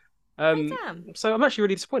there. Oh damn. So I'm actually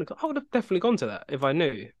really disappointed. I would have definitely gone to that if I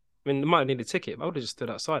knew. I mean, I might have needed a ticket, but I would have just stood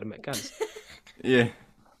outside and met Gaz. Yeah.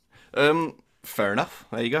 Fair enough.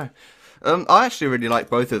 There you go. I actually really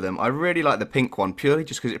like both of them. I really like the pink one purely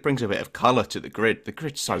just because it brings a bit of colour to the grid. The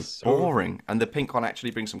grid's so boring, and the pink one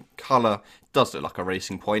actually brings some colour. It does look like a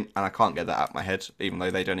racing point, and I can't get that out of my head, even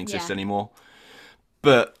though they don't exist Yeah. anymore.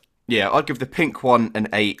 But yeah, I'd give the pink one an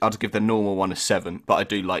 8. I'd give the normal one a 7. But I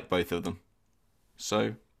do like both of them.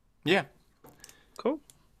 So yeah. Cool.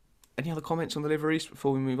 Any other comments on the liveries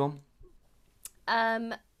before we move on?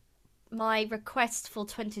 My request for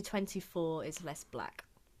 2024 is less black.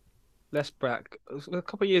 Less black. A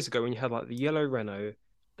couple of years ago, when you had like the yellow Renault,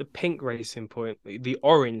 the pink Racing Point, the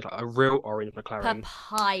orange, like a real orange McLaren.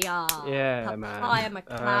 Papaya. Yeah, man. Papaya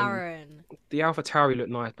McLaren. The AlphaTauri looked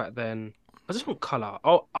nice back then. I just want colour.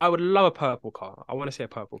 Oh, I would love a purple car. I want to see a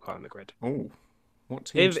purple car in the grid. Oh, what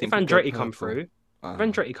teams If think would go Andretti come purple? through, if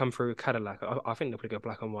Andretti come through with Cadillac, I think they'll probably go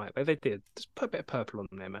black and white. But if they did, just put a bit of purple on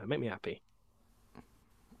there, man. Make me happy.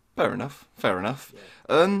 Fair enough. Fair enough.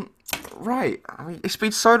 Right. I mean, it's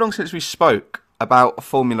been so long since we spoke about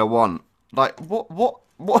Formula One. Like,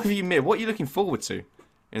 what have you missed? What are you looking forward to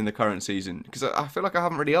in the current season? Because I feel like I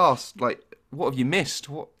haven't really asked. Like, what have you missed?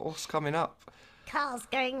 What's coming up? Cars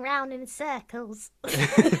going round in circles.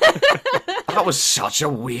 That was such a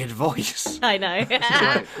weird voice. I know.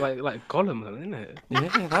 like Gollum, isn't it?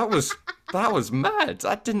 Yeah, that was mad.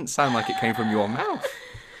 That didn't sound like it came from your mouth.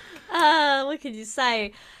 What can you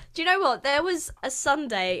say? Do you know what? There was a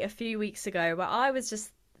Sunday a few weeks ago where I was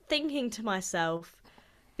just thinking to myself,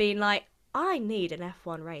 being like, I need an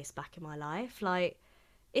F1 race back in my life. Like,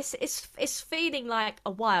 it's feeling like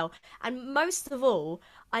a while, and most of all,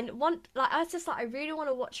 I really want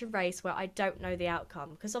to watch a race where I don't know the outcome,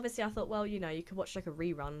 because obviously I thought, well, you could watch like a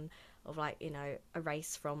rerun of like a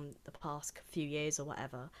race from the past few years or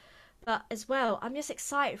whatever. But as well, I'm just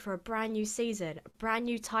excited for a brand new season, a brand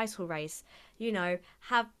new title race. We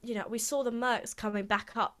saw the Mercs coming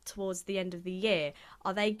back up towards the end of the year.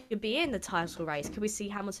 Are they going to be in the title race? Can we see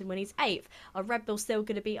Hamilton when he's 8th? Are Red Bull still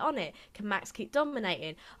going to be on it? Can Max keep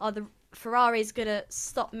dominating? Are the Ferraris going to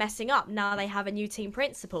stop messing up now they have a new team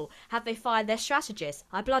principal? Have they fired their strategist?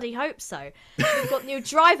 I bloody hope so. We've got new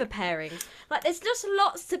driver pairings. Like, there's just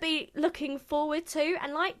lots to be looking forward to.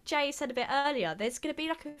 And like Jay said a bit earlier, there's going to be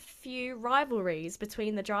like a few rivalries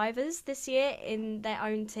between the drivers this year in their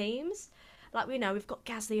own teams. Like, we've got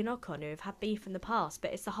Gasly and Ocon who have had beef in the past,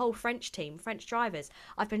 but it's the whole French team, French drivers.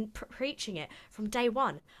 I've been preaching it from day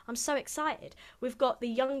one. I'm so excited. We've got the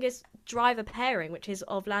youngest driver pairing, which is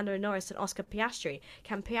of Lando Norris and Oscar Piastri.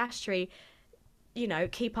 Can Piastri,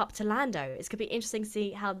 keep up to Lando? It's going to be interesting to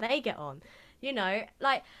see how they get on.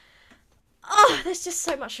 There's just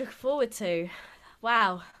so much to look forward to.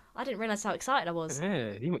 Wow. I didn't realise how excited I was.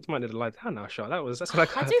 Yeah, you might need to lie down now, Shot. That's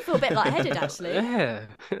like I do feel a bit lightheaded, actually. Yeah,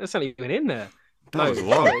 that's not even in there. That was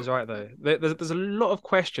long. It was right though. There's a lot of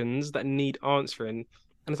questions that need answering, and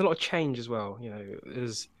there's a lot of change as well.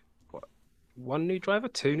 There's one new driver,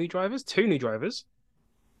 two new drivers.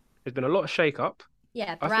 There's been a lot of shake up.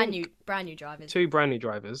 Yeah, brand new drivers. Two brand new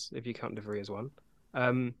drivers, if you count livery as one.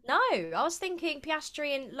 No, I was thinking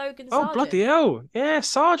Piastri and Logan Oh, Sargent. bloody hell! Yeah,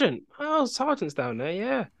 Sargent. Oh, Sargent's down there.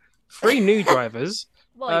 Yeah, 3 new drivers.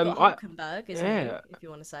 Well, you've got Hulkenberg, isn't yeah. it, if you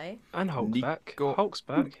want to say. And Hulk's back. Nico Hulk's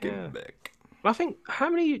back. Yeah. Hulkenberg. I think how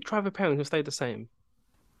many driver pairings have stayed the same?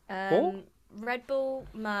 4? Red Bull,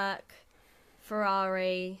 Merc,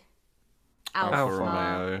 Ferrari, Alfa Alfa.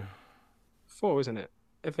 Romeo. 4, isn't it?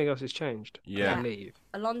 Everything else has changed. Yeah. I believe.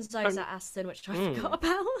 Alonso's at Aston, which I forgot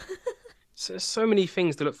about. So many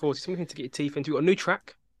things to look forward to. So many things to get your teeth into. We've got a new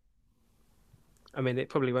track. I mean, it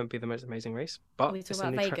probably won't be the most amazing race, but We it's talk a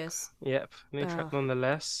about new Vegas. track. Yep, new track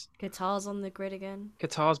nonetheless. Guitars on the grid again.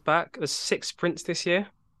 Guitar's back. There's 6 sprints this year.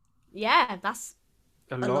 Yeah, that's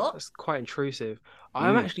A lot. lot. That's quite intrusive.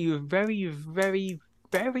 I'm actually very, very,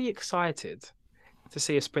 very excited to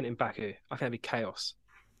see a sprint in Baku. I think that'd be chaos.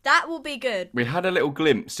 that will be good. We had a little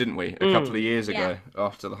glimpse, didn't we, a couple of years ago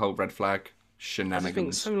after the whole red flag I think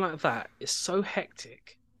shenanigans. something like that is so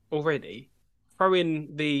hectic already. Throw in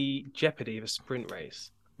the jeopardy of a sprint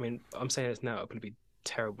race. I mean, I'm saying this now, it'll probably be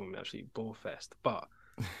terrible and absolutely ball fest, but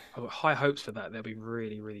I've got high hopes for that. They'll be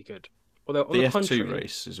really, really good. Although on The the F2 contrary,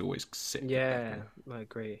 race is always sick. yeah, I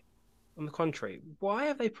agree. On the contrary, why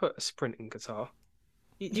have they put a sprint in Qatar?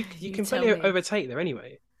 You You can tell barely me. overtake there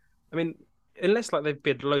anyway. I mean, unless like they've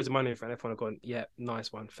bid loads of money for it, and everyone have gone, yeah,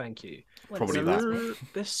 nice one, thank you. Probably Well, that.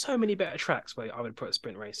 There's so many better tracks where I would put a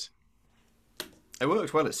sprint race. It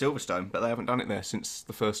works well at Silverstone, but they haven't done it there since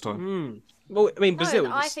the first time. Well, I mean, No,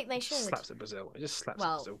 Brazil. I just think they should. Slaps at Brazil. It just slaps at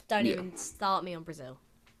Well, Brazil. don't Yeah. even start me on Brazil.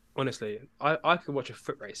 Honestly, I could watch a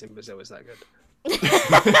foot race in Brazil. It's that good.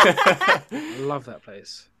 I love that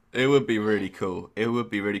place. It would be really cool. It would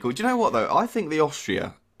be really cool. Do you know what though? I think the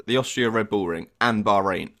Austria Red Bull Ring and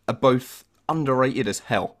Bahrain are both underrated as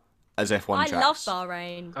hell as F1 I tracks. love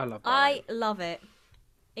Bahrain. I love Bahrain. I love it,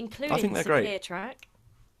 including I think they're the great. Severe track.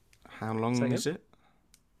 How long Say is it?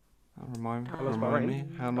 Remind long's me.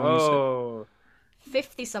 Bahrain? How long is Oh,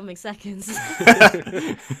 50 something seconds.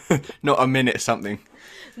 it? Not a minute something.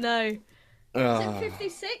 No. Is Ah, it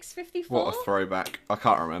 56, 54? what a throwback. I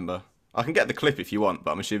can't remember. I can get the clip if you want,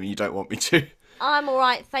 but I'm assuming you don't want me to. I'm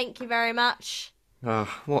alright, thank you very much.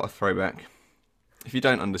 What a throwback. If you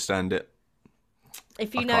don't understand it,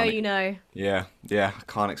 If you I know, can't- you know. yeah, I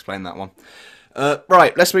can't explain that one.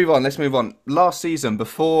 Right, let's move on. Last season,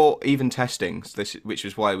 before even testings, which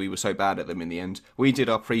was why we were so bad at them in the end, we did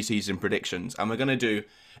our pre-season predictions, and we're going to do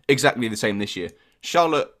exactly the same this year.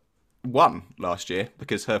 Charlotte won last year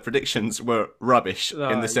because her predictions were rubbish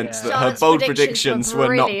in the sense yeah. that Charlotte's her bold predictions predictions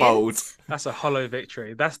were not brilliant. bold. that's a hollow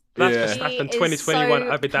victory. That's Yeah. Verstappen 2021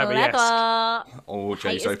 Abu Dhabi. Yes. Clever. Oh, Jay's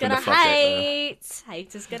Haters opened gonna the floodgate there. hate.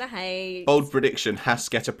 Haters gonna hate. Bold prediction has to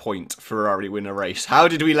get a point. Ferrari win a race. How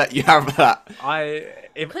did we let you have that?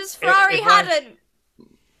 Because Ferrari hadn't.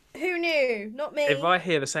 Who knew? Not me. If I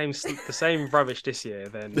hear the same rubbish this year,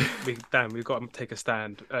 then we've got to take a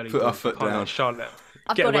stand early. Put our doors. foot We can't let down. Charlotte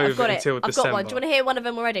I've get got away it. with I've got it. until I've got December. one. Do you want to hear one of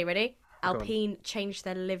them already? Ready? on. Alpine changed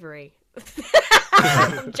their livery.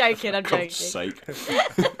 I'm joking. I'm joking. God's sake.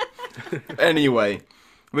 Anyway,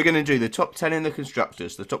 we're going to do the top 10 in the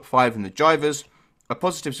constructors, the top 5 in the drivers, a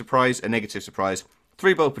positive surprise, a negative surprise,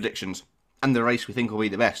 3 bold predictions, and the race we think will be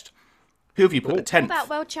the best. Who have you put at What 10th? about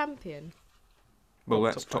world champion? Well,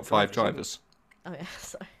 that's top 5 drivers. Oh yeah.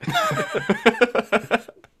 Sorry.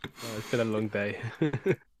 Oh, it's been a long day.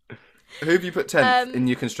 Who have you put 10th in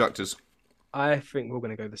your constructors? I think we're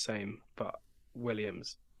going to go the same, but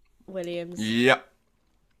Williams. Williams. Yep.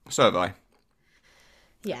 So have I.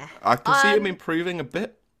 Yeah. I can see him improving a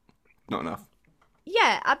bit. Not enough.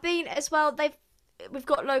 Yeah, I mean, as well, we've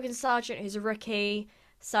got Logan Sargent, who's a rookie,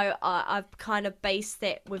 so I've kind of based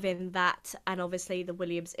it within that, and obviously the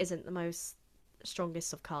Williams isn't the most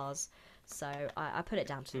strongest of cars, so I put it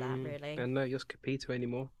down to that, really. And no Jos Capito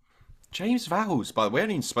anymore. James Vowles, by the way, we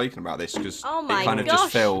haven't even spoken about this because Oh my it kind of gosh.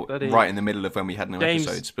 just fell Bloody- right in the middle of when we had no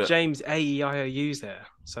episodes. But James AEIOU's there,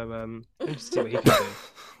 so let's see what he can do.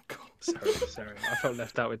 Sorry, I felt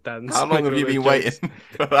left out with Dan. how long have you been waiting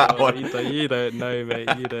for that one? You don't know, mate.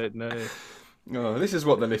 You don't know. Oh, this is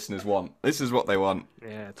what the listeners want. This is what they want.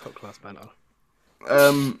 Yeah, top class banter.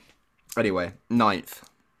 Anyway, 9th.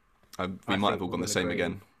 We I might think have all we're gone the gonna same agree.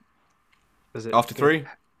 again. Is it After 3?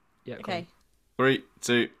 Yeah. go Okay. 3,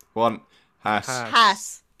 2, 1. Haas. Haas.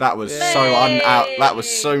 Haas. That was Yay. so That was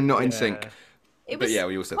so not in Yeah. sync. It But was yeah,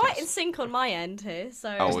 we all said quite Haas. in sync on my end here,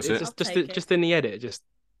 so Oh, was it? I'll take it. Just in the edit, just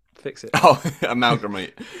fix it. Oh,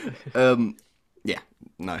 amalgamate. Yeah.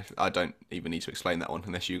 No, I don't even need to explain that one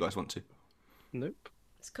unless you guys want to. Nope.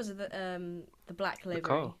 It's because of the black livery.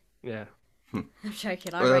 Car. Yeah. I'm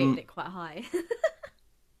joking. I rated it quite high.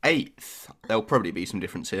 8th. There'll probably be some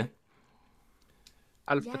difference here.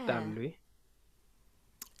 Alpha Yeah. Tauri.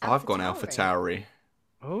 I've gone Alpha Tauri.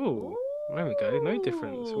 Oh, there we go. No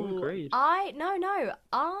difference. All Ooh, agreed. No.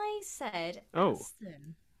 I said Oh.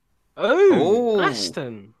 Aston. Oh.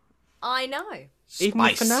 Aston. I know. Even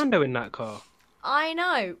with Spice. Fernando in that car. I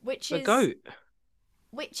know. Which The is goat.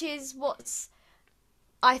 which is what's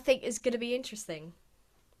I think is going to be interesting,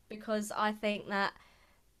 because I think that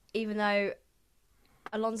even though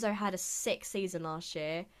Alonso had a sick season last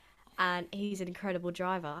year and he's an incredible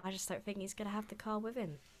driver, I just don't think he's going to have the car with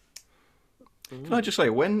him. Can I just say,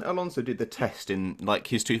 when Alonso did the test in like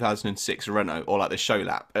his 2006 Renault, or like the show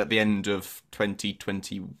lap at the end of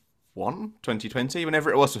 2020,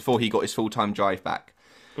 whenever it was before he got his full-time drive back,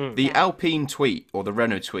 the Alpine tweet or the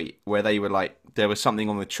Renault tweet where they were like, there was something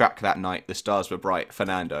on the track that night, the stars were bright,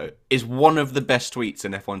 Fernando, is one of the best tweets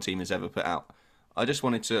an F1 team has ever put out. I just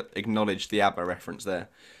wanted to acknowledge the ABBA reference there,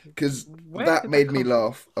 because Where that did made that me come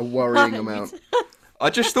laugh a worrying Right. amount. I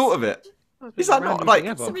just thought of it. Is It's a that not random like thing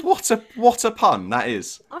ever. what a pun that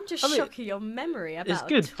is? I'm just I mean, shocking your memory about It's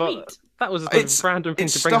good, a tweet. but that was a It's- random thing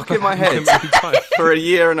it's to bring stuck in my back head. every time. For a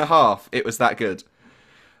year and a half, it was that good.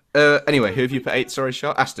 Anyway, who have you put 8th? Sorry,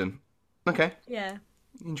 Shah? Aston. Okay, Yeah.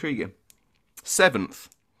 intriguing. 7th.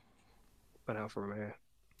 But Alfa Romeo.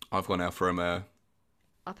 I've gone Alfa Romeo.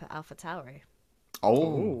 I put Alpha Tauri.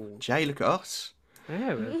 Oh, Ooh. Jay, look at us.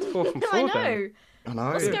 Yeah, we're 4 from 4 I then. know. I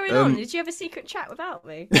know. What's going on? Did you have a secret chat without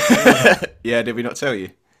me? Yeah, did we not tell you?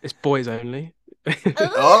 It's boys only.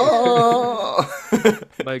 Oh.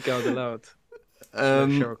 No girls allowed. No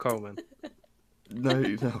Cheryl Coleman. No,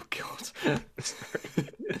 God.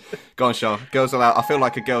 Go on, Char. Girls Aloud. I feel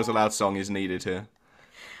like a Girls Aloud song is needed here.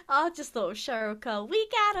 I just thought of Cheryl Cole. We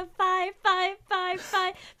gotta fight for this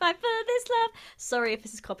love. Sorry if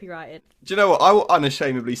this is copyrighted. Do you know what? I will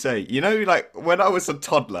unashamedly say, you know, like, when I was a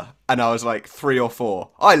toddler and I was like 3 or 4,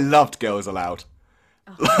 I loved Girls Aloud.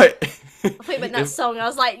 Oh. Like... I thought you meant that song. I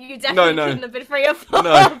was like, you definitely No. couldn't have been 3 or 4.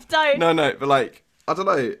 No, Don't. no, but like, I don't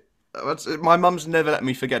know. My mum's never let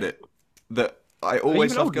me forget it. That I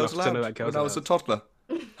always even loved old Girls enough to know Aloud that Girls when I was a Aloud? toddler.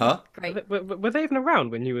 Huh? Great. Were they even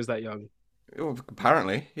around when you was that young? Oh,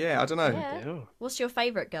 apparently, yeah. I don't know. Yeah. Yeah. What's your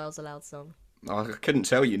favourite Girls Aloud song? I couldn't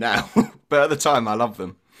tell you now, but at the time, I loved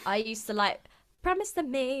them. I used to like Promise to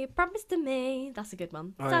me, promise to me. That's a good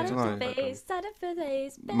one. Oh, Side yeah. of the face, side of the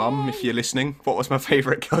face, Mum, if you're listening, what was my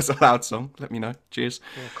favourite Girls Aloud song? Let me know. Cheers.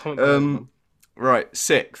 Yeah, comment below, Mum. Right,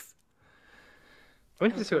 6th. I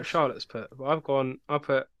wanted to see what Charlotte's put, but I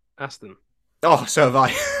put Aston. Oh, so have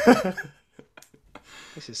I.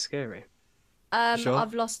 This is scary. Sure.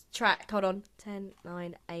 I've lost track. Hold on. 10,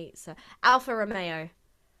 9, 8. So Alfa Romeo.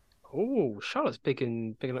 Oh, Charlotte's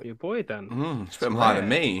bigging up your boy then. It's a bit higher than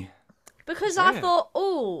me. Because I Yeah.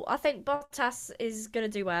 thought, I think Bottas is going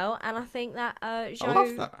to do well, and I think that I love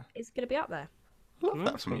Zhou that. is going to be up there. Love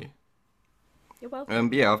that from you. You're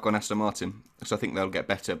welcome. Yeah, I've gone Aston Martin. So I think they'll get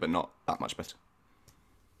better, but not that much better.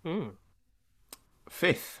 Mm.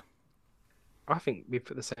 5th. I think we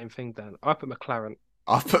put the same thing down. I put McLaren.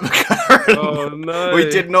 I've put McLaren. Oh no! We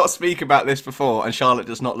did not speak about this before, and Charlotte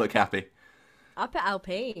does not look happy. I put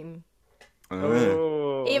Alpine.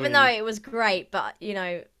 Oh, Even though it was great, but,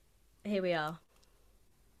 here we are.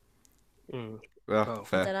 Mm. Well, Oh. I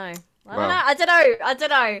fair. don't know. Well. I don't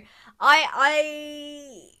know.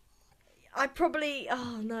 I probably.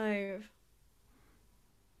 Oh no.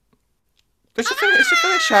 It's a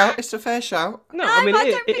fair shout. It's a fair shout. No, No, I mean but I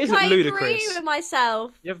it don't think isn't I ludicrous. agree with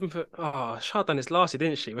myself. You haven't put. Oh, Charlotte done this last year,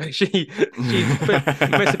 didn't she? Where she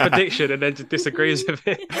makes a prediction and then just disagrees with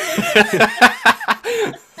it.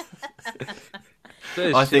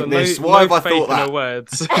 I think this. Why have I thought that? No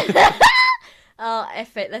words. Oh,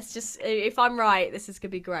 F it. Let's just. If I'm right, this is gonna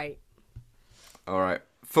be great. All right,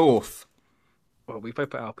 4th. Well, we both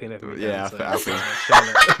put Alpine over. Yeah, I put Alpine.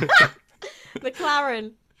 Charlotte.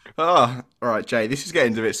 McLaren. Oh, all right, Jay. This is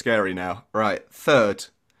getting a bit scary now. Right, 3rd.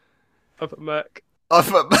 I put Merc. I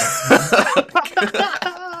put.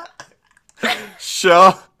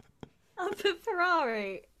 Sure. I put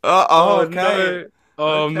Ferrari. Oh, okay. No.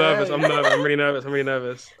 Oh, I'm Okay. nervous. I'm really nervous.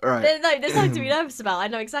 All right, No, there's nothing to be nervous about. I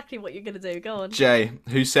know exactly what you're gonna do. Go on. Jay.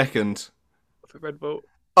 Who's 2nd? I put Red Bull.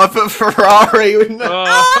 I put Ferrari. No.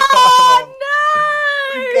 Oh no!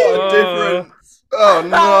 Got a difference. Oh no.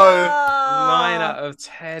 9 out of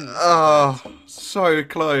 10. Oh, so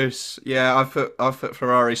close. Yeah, I put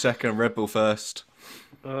Ferrari 2nd, Red Bull 1st.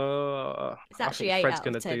 It's actually I 8 think Fred's out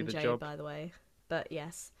gonna of 10, do the Jay, job. by the way. But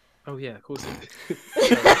yes. Oh yeah, of course.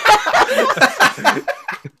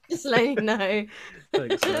 Just letting you know.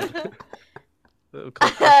 Thanks, man. Little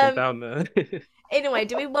concussion down there. Anyway,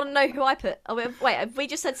 do we want to know who I put? Oh, wait, have we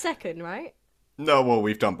just said 2nd, right? No, well,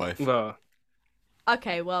 we've done both. Well,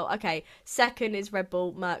 Okay. 2nd is Red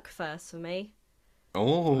Bull, Merc 1st for me.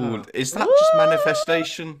 Oh, is that just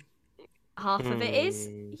manifestation? Half of it is.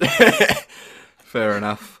 Fair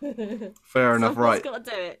enough. Fair enough. Someone's Right, got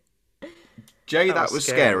to do it. Jay, that That was was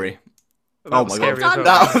scary. that Oh was my god, scary as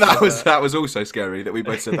well. that was also scary that we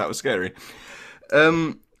both said that was scary.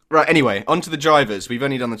 Right. Anyway, on to the drivers. We've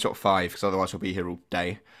only done the top 5 because otherwise we'll be here all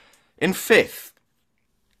day. In 5th,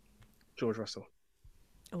 George Russell.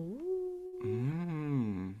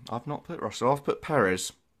 Ooh. I've not put Russell. I've put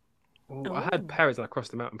Perez. Oh, I had Perez and I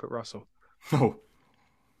crossed him out and put Russell. Oh,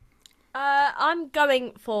 I'm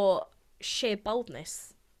going for sheer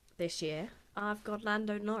boldness this year. I've got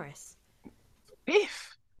Lando Norris.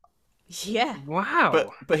 5th? Yeah.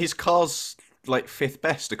 Wow. but his car's like 5th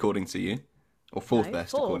best according to you, or 4th No,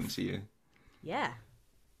 best 4th. according to you. Yeah.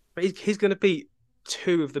 But he's going to beat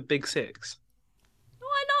 2 of the big 6.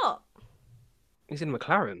 Why not? He's in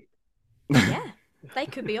McLaren. Yeah. They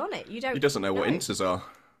could be on it. You don't. He doesn't know what Inters are.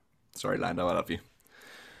 Sorry, Lando, I love you.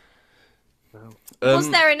 Wow. Was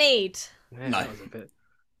there a need? Yeah, No. that was a bit.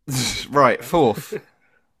 Right, 4th.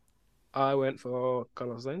 I went for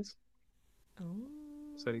Carlos Sainz. Oh.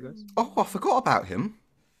 So he goes. Oh, I forgot about him.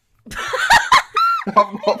 I'm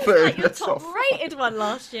not Like putting your this off. top-rated one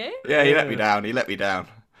last year. Yeah, he let me down. He let me down.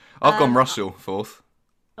 I've gone Russell fourth.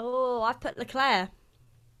 Oh, I put Leclerc.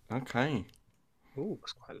 Okay. Ooh,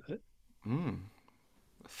 that's quite low. I'm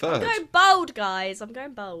Third. going bold, guys. I'm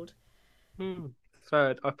going bold.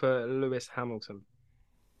 Third, I put Lewis Hamilton.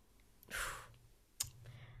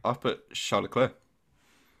 I've put Charles Leclerc.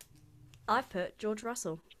 I put George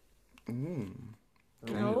Russell. Ooh,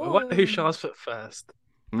 I Oh. wonder who Charles put first.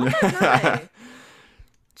 No.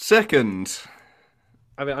 Second.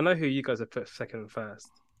 I mean, I know who you guys have put second and first.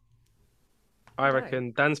 I No.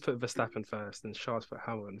 reckon Dan's put Verstappen first and Charles put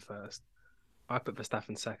Hamilton first. I put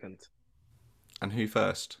Verstappen second. And who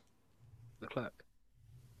first? Leclerc.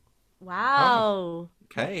 Wow.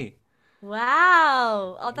 Okay.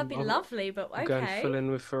 Wow. Oh, that'd be lovely, but I'm going full okay. in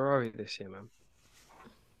with Ferrari this year, man.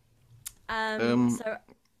 So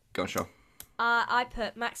Go on, Charles. I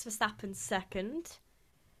put Max Verstappen second.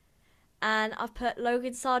 And I've put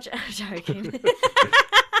Logan Sargent. I'm joking.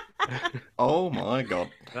 Oh my god.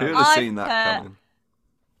 Who would I've have seen that coming?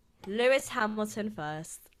 Lewis Hamilton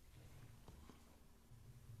first.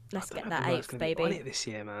 Let's I get don't know that who else eighth, gonna be baby. on it this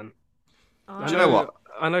year, man. Oh, Do you know what?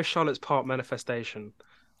 I know Charlotte's part manifestation.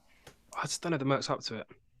 I just don't know the Merc's up to it.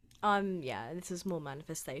 yeah, this is more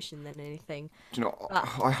manifestation than anything. Do you know, But-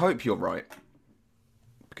 I hope you're right.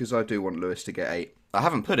 Because I do want Lewis to get 8. I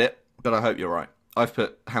haven't put it, but I hope you're right. I've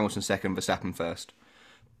put Hamilton second, Verstappen first.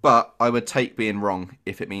 But I would take being wrong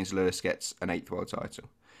if it means Lewis gets an 8th world title.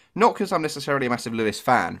 Not because I'm necessarily a massive Lewis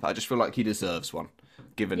fan, but I just feel like he deserves one,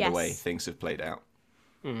 given the way Yes. things have played out.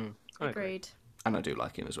 I agree. Agreed. And I do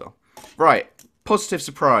like him as well. Right, positive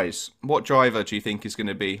surprise. What driver do you think is going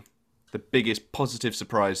to be the biggest positive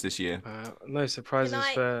surprise this year? No surprises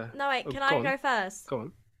for. No, wait, Oh, can I go first? Go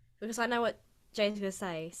on. Because I know what Jane's going to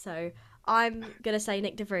say. So I'm going to say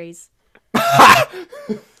Nick DeVries.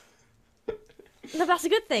 No, that's a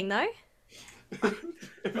good thing, though.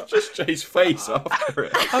 It was just Jay's face after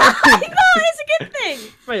it. No, it's a good thing.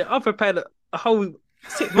 Mate, I've prepared a whole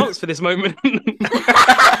 6 months for this moment.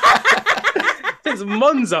 Since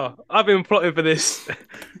Monza, I've been plotting for this.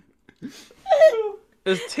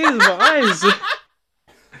 There's tears in my eyes.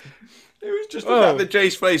 It was just the fact that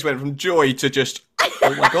Jay's face went from joy to just,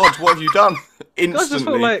 oh my god, what have you done? I just felt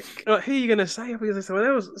Instantly. like, who are you going to say? Because I someone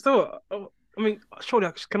else. So, I mean, surely,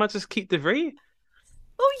 can I just keep DeVries?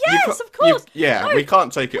 Oh, You yes, ca- of course. Yeah, No. we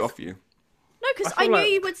can't take it off you. No, because I I feel knew like-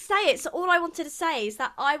 you would say it. So all I wanted to say is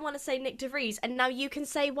that I want to say Nick DeVries, and now you can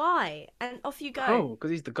say why. And off you go. Oh,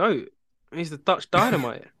 because he's the GOAT. He's the Dutch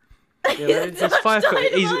dynamite. You He's know, the Dutch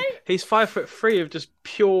Dynamite. He's 5'3" of just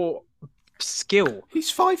pure skill.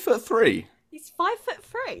 He's 5'3". He's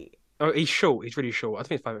 5'3". Oh, he's short. He's really short. I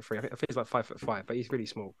think he's 5'3". I think he's like 5'5", but he's really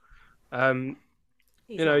small. You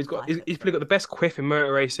know, he's probably got the best quiff in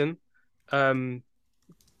motor racing.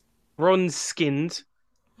 Bronze skinned,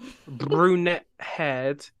 brunette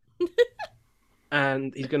haired,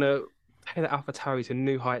 and he's gonna take the AlphaTauri to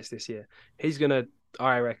new heights this year. He's gonna,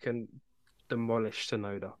 I reckon, demolish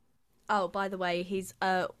Tsunoda. Oh, by the way, he's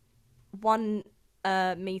 1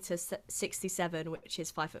 meter 67, which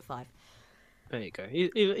is 5'5". There you go.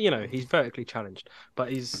 He's vertically challenged, but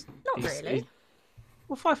he's Not really.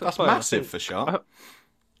 Well, 5'5". That's I massive think. for Sharp.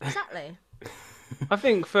 Exactly. I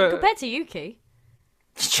think for Compared to Yuki,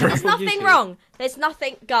 It's true. there's what you nothing think. wrong. There's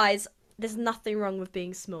nothing, guys. There's nothing wrong with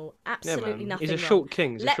being small. yeah, Absolutely man. nothing. He's a wrong. short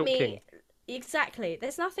king. He's a Let short me king. exactly.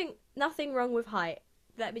 There's nothing wrong with height.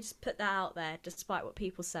 Let me just put that out there, despite what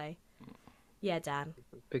people say. Yeah, Dan.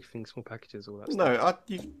 Big things, small packages, all that No, stuff.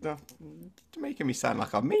 you're making me sound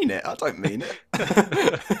like I mean it. I don't mean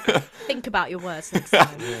it. Think about your words next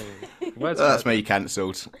time. Words That's like- me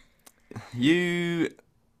cancelled. You...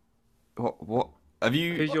 What? Have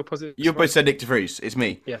you... Who's your positive? You both said Nick DeVries. It's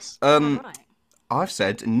me. Yes. Right. I've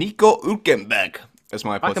said Nico Hülkenberg as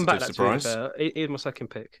my I can positive back that. surprise. To be fair. He's my second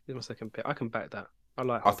pick. I can back that. I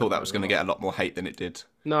like. I thought that Hulkenberg was a going to lot. get a lot more hate than it did.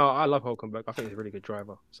 No, I love Hulkenberg. I think he's a really good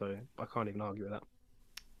driver, so I can't even argue with that.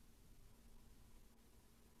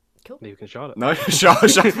 Cool. Neither can Charlotte. No,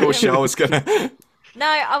 Charles, I thought Charles was going to... No,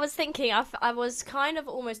 I was thinking. I was kind of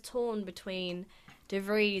almost torn between De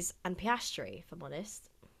Vries and Piastri, if I'm honest.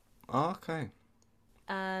 Okay.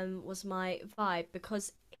 Was my vibe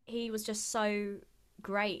because he was just so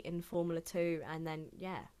great in Formula 2, and then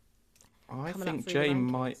yeah. I Coming up think through the Jay rankings.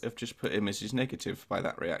 might have just put him as his negative by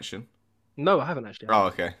that reaction. No, I haven't actually. Oh,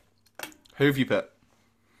 okay. Who have you put?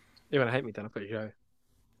 You're gonna hate me, Dan. I put Joe.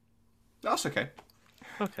 That's okay.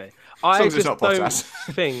 Okay. long I as it's just not don't Bottas.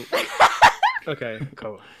 think. Okay,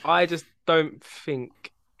 cool. I just don't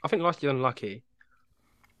think. I think last year unlucky.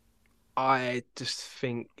 I just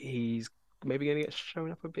think he's maybe gonna get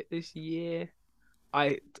shown up a bit this year.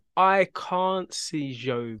 I can't see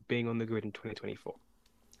Zhou being on the grid in 2024.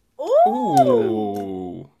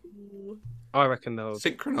 Ooh. I reckon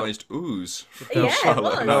Synchronized ooze from Yeah, it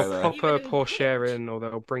Charlotte and I was. there. they'll pop a Even Porsche in, or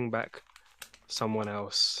they'll bring back someone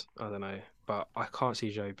else. I don't know, but I can't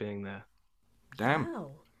see Zhou being there. Damn.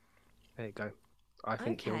 Wow. There you go. I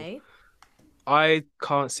think he'll. Okay. I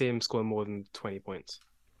can't see him scoring more than 20 points.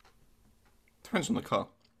 Depends on the car.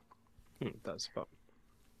 That's but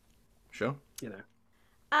Sure. you know.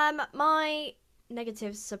 My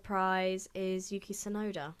negative surprise is Yuki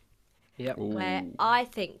Tsunoda, Yep. where Ooh. I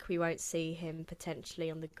think we won't see him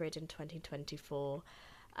potentially on the grid in 2024.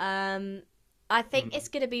 I think it's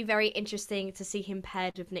going to be very interesting to see him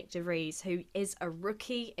paired with Nick De Vries, who is a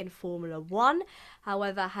rookie in Formula One,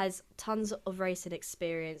 however, has tons of racing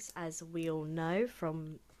experience, as we all know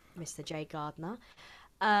from Mr. Jay Gardner.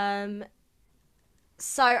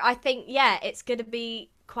 So I think, yeah, it's going to be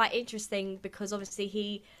quite interesting because obviously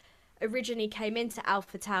he originally came into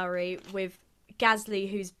AlphaTauri with Gasly,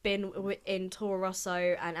 who's been in Toro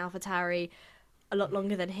Rosso and AlphaTauri a lot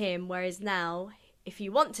longer than him, whereas now, if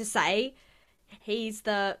you want to say, he's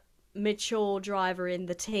the mature driver in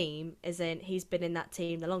the team, as in he's been in that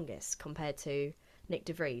team the longest compared to Nick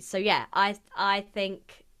De Vries. So yeah, I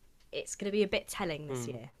think it's going to be a bit telling this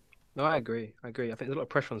year. No, I agree. I think there's a lot of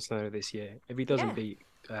pressure on Snow this year. If he doesn't beat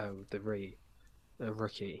De Vries, a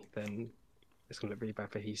rookie, then it's going to look really bad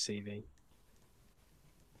for his CV.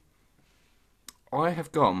 I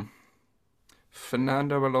have gone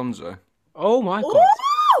Fernando Alonso. Oh my God!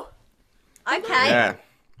 Ooh! Okay. Yeah.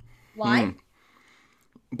 Why?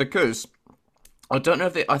 Because I don't know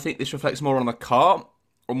if I think this reflects more on the car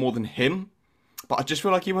or more than him, but I just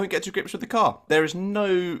feel like he won't get to grips with the car. There is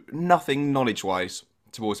nothing knowledge-wise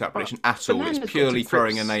towards that prediction at all. Fernando's It's got to purely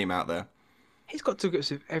throwing a grips. name out there. He's got to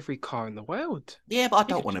grips with every car in the world. Yeah, but I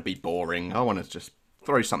don't want to be boring. I want to just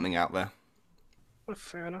throw something out there. Well,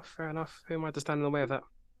 fair enough. Who am I to stand in the way of that?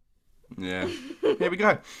 Yeah. Here we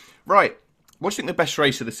go. Right. What do you think the best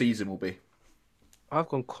race of the season will be? I've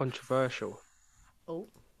gone controversial. Oh,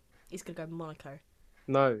 he's going to go Monaco.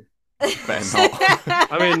 No. Better not.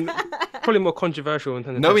 I mean, probably more controversial in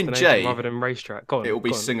terms of Knowing destination Jay, rather than racetrack. Go on. It will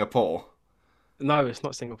be go on. Singapore. No, it's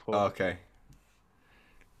not Singapore. Okay.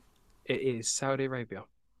 It is Saudi Arabia.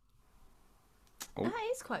 That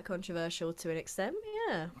is quite controversial to an extent,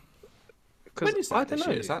 yeah. When is that I don't this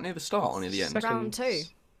know. year? Is that near the start or near the end? Round 2.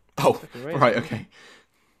 Oh, second race, right, isn't okay.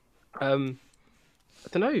 I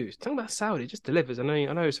don't know. Talking about Saudi, it just delivers. I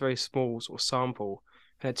know it's a very small sort of sample.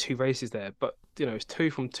 I had 2 races there, but it's 2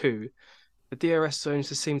 from 2. The DRS zones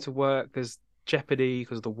just seem to work. There's jeopardy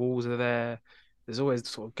because the walls are there. There's always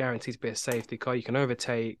sort of guaranteed to be a safety car. You can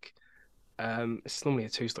overtake. It's normally a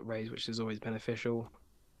 2-stop race, which is always beneficial.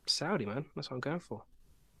 Saudi, man, that's what I'm going for.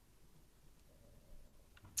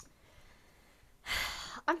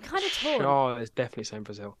 I'm kind of torn. Shaw is definitely saying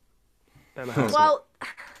Brazil. Don't know how to Well,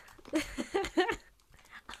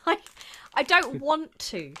 I don't want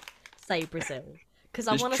to say Brazil because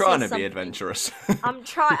I He's want to trying say to be something. adventurous.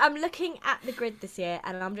 I'm looking at the grid this year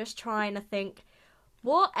and I'm just trying to think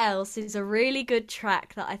what else is a really good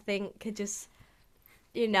track that I think could just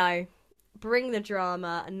bring the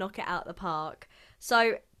drama and knock it out the park.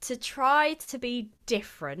 So to try to be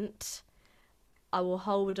different, I will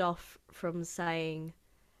hold off from saying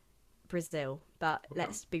Brazil, but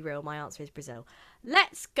let's be real, my answer is Brazil.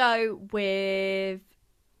 Let's go with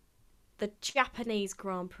the Japanese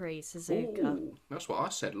Grand Prix, Suzuka. Ooh, that's what I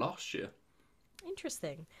said last year.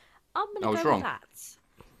 Interesting. I'm I going was to go wrong.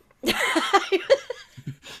 with that.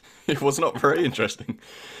 It was not very interesting.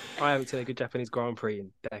 I haven't seen a good Japanese Grand Prix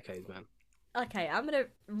in decades, man. Okay, I'm going to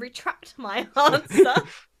retract my answer.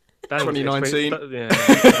 2019.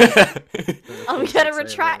 I'm going to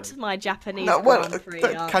retract my Japanese Grand Prix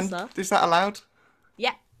answer. Is that allowed?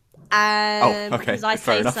 Yeah. Okay, Because I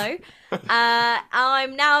fair say enough. so.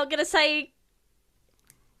 I'm now going to say...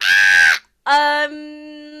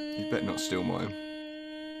 You better not steal mine.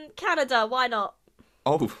 Canada, why not?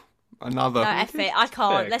 Oh, another. No, F it, I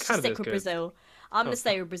can't. Yeah, Let's just stick Canada's with good. Brazil. I'm going to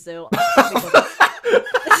stay with Brazil.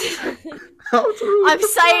 Oh, I'm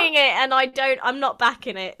saying it and I'm not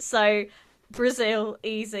backing it. So, Brazil,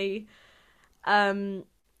 easy. I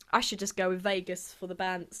should just go with Vegas for the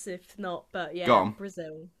Bants if not, but yeah, Go on.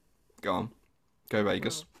 Brazil. Go on. Go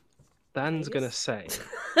Vegas. Dan's going to say...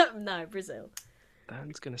 No, Brazil.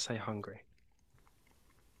 Dan's going to say Hungary.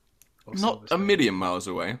 Or Not a Silverstone. million miles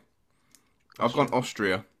away. I've gone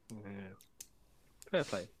Austria. Yeah. Fair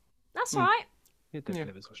play. That's right. It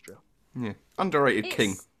delivers Austria. Yeah. Underrated It's-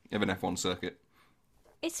 king of an F1 circuit.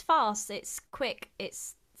 It's fast, it's quick,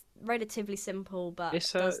 it's relatively simple, but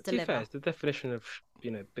It's does to be fair, deliver. it's the definition of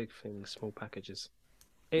big things, small packages.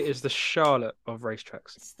 It is the Charlotte of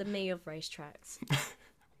racetracks. It's the me of racetracks.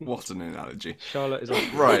 What an analogy. Charlotte is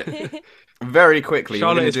Right. Very quickly,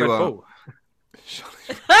 Charlotte we're is going Red to do Bull.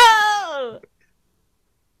 Oh!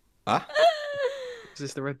 Huh? Because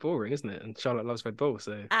it's the Red Bull ring, isn't it? And Charlotte loves Red Bull,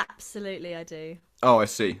 so Absolutely, I do. Oh, I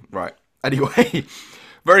see. Right. Anyway,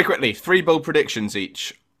 very quickly, 3 bold predictions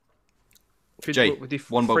each. Jay, we'll do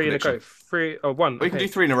one bold three in a go. prediction. One. We can okay.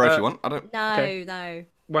 do 3 in a row if you want. I don't. No, Okay. no.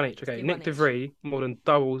 One each. Okay. do Nick one De each. Vries more than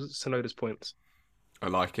doubles Sonoda's points. I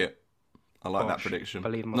like it. I like that Bosh. prediction.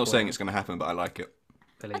 Believe my Not boy. saying it's going to happen, but I like it.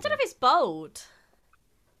 I don't know if it's bold.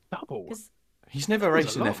 Double. 'Cause- He's never Doubles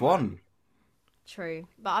raced a in lot, F1. man. True,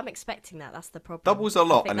 but I'm expecting that. That's the problem. Doubles a I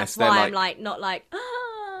lot think unless that's they're why like. I'm like not like.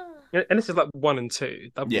 Ah. And this is like 1 and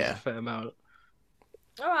 2. Doubles Yeah. a fair amount.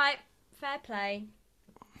 All right, fair play.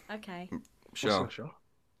 Okay, Sure. Sure.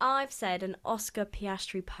 I've said an Oscar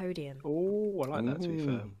Piastri podium. Oh, I like that. To be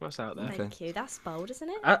fair, Ooh. that's out there. Okay. Thank you. That's bold, isn't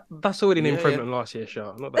it? That's already an Yeah, improvement yeah. on last year's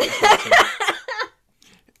shot. Not that.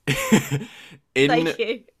 Thank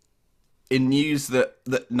you. In news that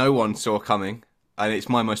no one saw coming, and it's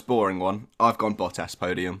my most boring one, I've gone Bottas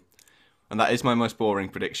podium. And that is my most boring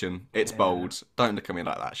prediction. It's bold. Don't look at me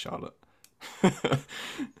like that, Charlotte.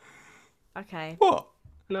 Okay, What?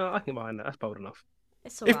 No, I can get behind that. That's bold enough.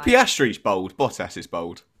 it's all If right. Piastri's bold, Bottas is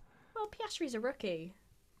bold. Well, Piastri's a rookie.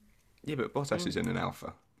 Yeah, but Bottas is in an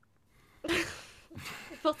alpha.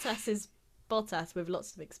 Bottas is Bottas with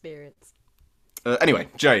lots of experience. Anyway,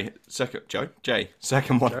 Jay, second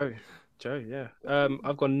one. Joe, yeah.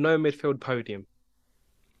 I've got no midfield podium.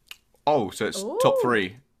 Oh, so it's Ooh. top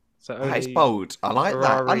 3. So It's only, bold. I like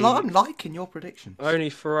that. Ferrari- I'm liking your predictions. only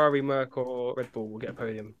Ferrari, Merc, or Red Bull will get a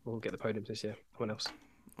podium. Will get the podiums this year. No one else.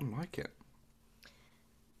 I like it.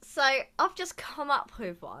 So I've just come up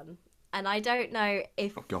with one, and I don't know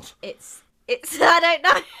if Oh God. it's. I don't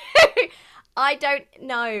know. I don't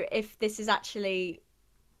know if this is actually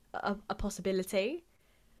a possibility,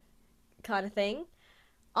 kind of thing.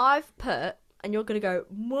 I've put, and you're gonna go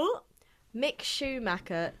what? Mick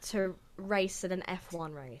Schumacher to race in an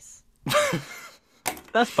F1 race.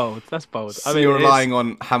 That's bold. That's bold. So you're relying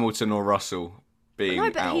on Hamilton or Russell being No,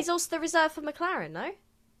 but out. he's also the reserve for McLaren, no?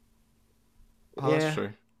 Oh, that's Yeah.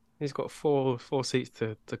 true. He's got four seats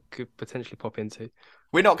to could potentially pop into.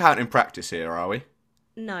 We're not counting practice here, are we?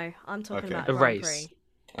 No, I'm talking Okay. about A a Grand race.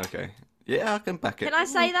 Prix. Okay. Yeah, I can back it. Can I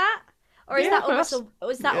say that, or is Yeah, that no, almost that's-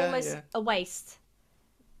 or is that Yeah, almost yeah. a waste?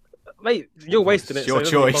 Mate, you're wasting It's it. your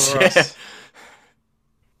so it doesn't choice, bother us.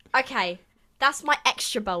 Okay, that's my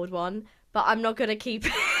extra bold one, but I'm not gonna keep.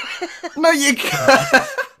 No, you can't.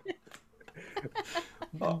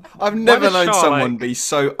 I've never does known Shah, someone like- be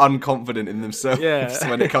so unconfident in themselves Yeah.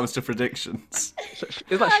 when it comes to predictions.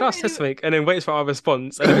 It's like I Shah says really- something and then waits for our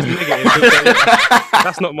response, and if it's negative,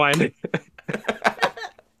 that's not mine.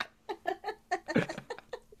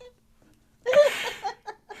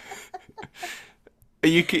 Are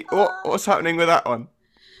you what's happening with that one?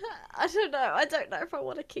 I don't know. I don't know if I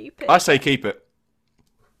want to keep it. I say keep it.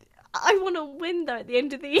 I want to win though at the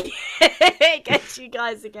end of the year against you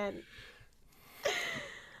guys again.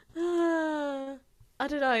 I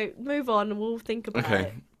don't know. Move on. We'll think about Okay.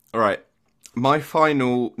 it. All right. My second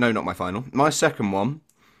one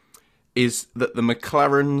is that the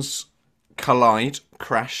McLarens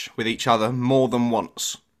crash with each other more than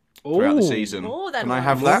once throughout the Ooh, season. More than Can I once.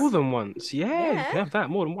 have that? More than once. Yeah, you Yeah. can have that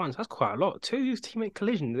more than once. That's quite a lot. 2 teammate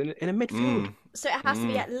collisions in a midfield. So it has to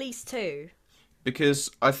be at least 2. Because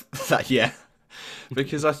yeah,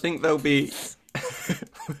 because I think there'll be.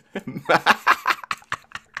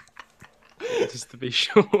 Just to be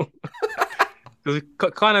sure. Because we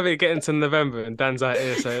kind of getting to November and Dan's out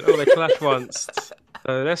here saying, "Oh, they clashed once,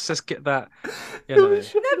 so let's just get that." You know, No, but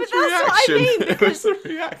that's what I mean. It was Because the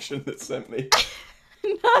reaction that sent me.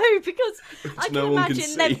 no, because I can no one can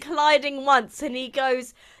imagine them see. colliding once, and he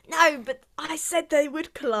goes, "No, but I said they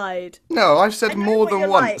would collide." No, I've said I know more what than you're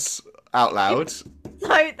like. once out loud. So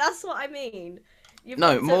that's what I mean. You've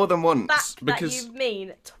No, got to more than once, back because- that you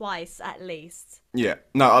mean twice at least. Yeah,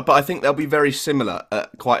 no, but I think they'll be very similar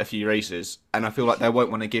at quite a few races, and I feel like they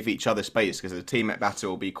won't want to give each other space because the teammate battle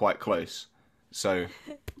will be quite close. So,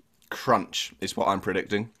 crunch is what I'm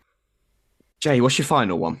predicting. Jay, what's your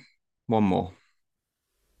final one? One more.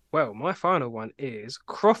 well, my final one is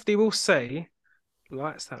Crofty will say,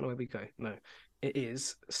 "Lights that, and away we go." No, it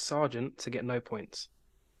is Sargent to get no points.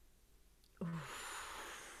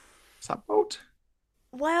 Is that bold?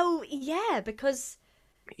 Well, yeah, because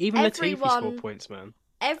Even Latifi Everyone- scored points, man.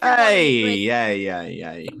 everyone on the Hey, grid,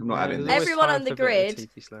 yeah. I'm not having There's this. always Everyone time on the for a bit of grid-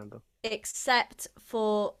 Latifi slander. except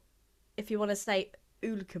for if you want to say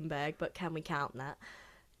Hülkenberg, but can we count that?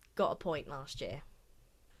 Got a point last year.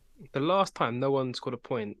 The last time no one scored a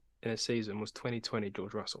point in a season was 2020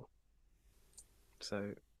 George Russell.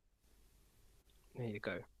 So there you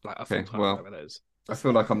go. Like a full Okay, time well, whatever that is. I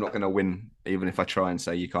feel like I'm not going to win, even if I try and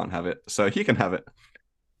say you can't have it. So you can have it.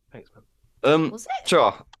 Thanks, man. Was it?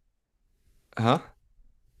 Sure. Huh?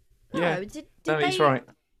 No, Yeah. did No, they? he's right.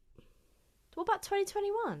 What about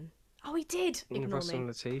 2021? Oh, he did. Ignore Russell me.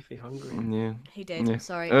 Latifi, Hungary. Yeah. He did. Yeah.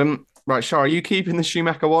 Sorry. Right, Shah, are you keeping the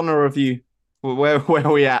Schumacher one, or have you? Where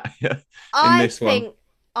are we at in I this one? think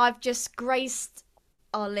I've just graced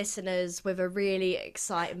our listeners with a really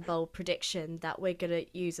exciting, bold prediction that we're going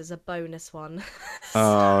to use as a bonus one.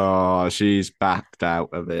 Oh, she's backed out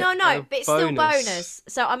of it. No, but it's still bonus. bonus.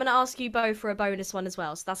 So I'm going to ask you both for a bonus one as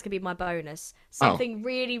well. So that's going to be my bonus. Something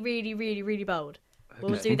really, really, really, really bold.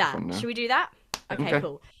 We'll Okay. do that. Fun now. Should we do that? Okay, Okay.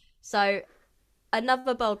 cool. So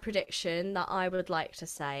another bold prediction that I would like to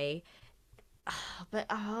say, but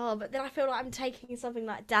then I feel like I'm taking something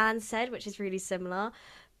like Dan said, which is really similar.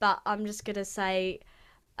 But I'm just gonna say,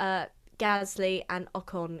 Gasly and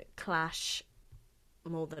Ocon clash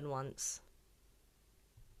more than once.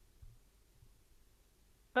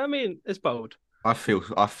 I mean, it's bold. I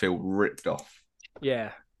feel ripped off,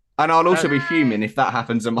 Yeah. and I'll also I be know. fuming if that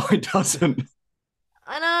happens and mine doesn't.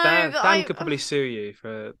 I know, Dan, but Dan could probably sue you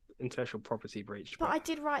for intellectual property breach. But I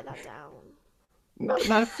did write that down.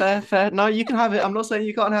 No, fair. No, you can have it. I'm not saying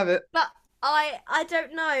you can't have it. But I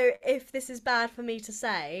don't know if this is bad for me to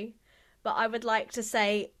say, but I would like to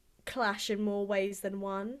say clash in more ways than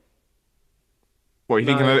one. What, you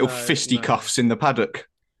thinking of little No. fisticuffs in the paddock?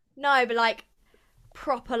 No, but like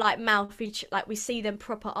proper like mouthy, like we see them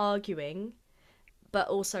proper arguing, but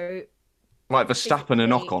also Like Verstappen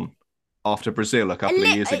and physically- Ocon after Brazil a couple of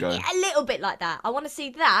years ago. a little bit like that. I want to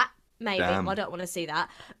see that, maybe. Damn. I don't want to see that.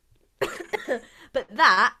 But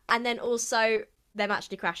that, and then also them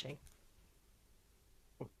actually crashing.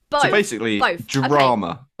 Both. So basically, both.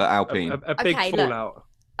 drama at Alpine. A big Okay, look. fallout.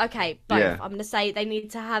 Okay, both. Yeah. I'm going to say they need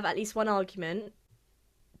to have at least one argument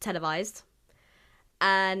televised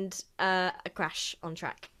and a crash on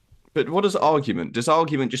track. But what does argument? Does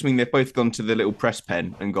argument just mean they've both gone to the little press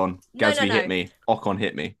pen and gone, Gasly No. hit me, Ocon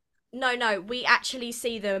hit me? No, we actually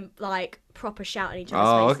see them like proper shouting each other's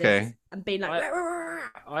Oh, faces okay. and being like, "Rah, rah, rah,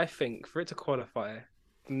 rah." I think for it to qualify,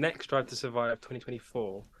 the next Drive to Survive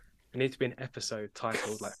 2024, there needs to be an episode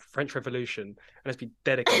titled like French Revolution, and it's be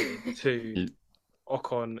dedicated to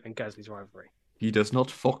Ocon and Gasly's rivalry. He does not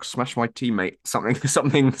fox smash my teammate.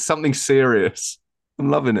 Something serious. I'm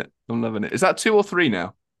loving it. Is that 2 or 3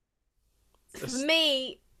 now? For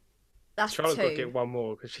me, that's Charlotte's got to 2. get one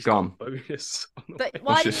more because she's Gone. got a bonus. On the But way.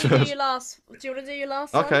 why That's didn't you just- do your last? Do you want to do your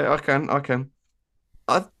last Okay, one? I can.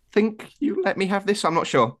 I think you let me have this. I'm not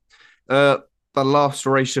sure. The last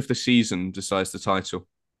race of the season decides the title.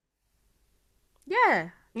 Yeah.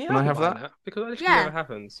 Yeah, Can I I'll have be buying that? because that literally Yeah. never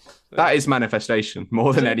happens. That is manifestation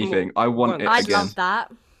more than Single anything. I want one. it I'd again. love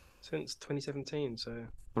that. Since 2017. So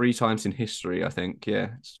 3 times in history, I think.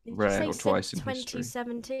 Yeah, it's Did you rare say or twice since in history.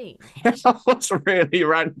 2017? That's really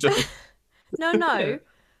random. No. Yeah.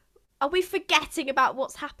 Are we forgetting about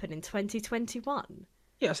what's happened in 2021?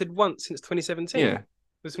 yeah, I said once since 2017. Yeah. It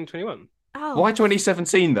was 2021. Oh. Why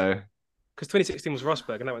 2017 though? Because 2016 was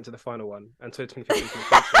Rosberg and that went to the final one, and so 2015 was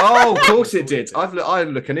the Oh, of course it did. I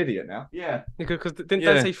look an idiot now. Yeah. Because didn't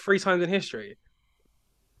Yeah. Dan say 3 times in history?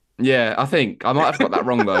 Yeah, I think I might have got that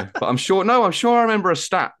wrong though. But I'm sure I remember a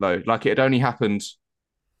stat though. Like it had only happened.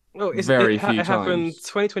 Well, Very it few happened times.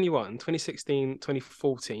 2021, 2016,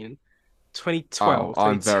 2014, 2012, Oh,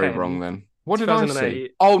 I'm very 2010, wrong then. What did I see?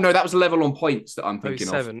 2008, Oh no, that was level on points that I'm thinking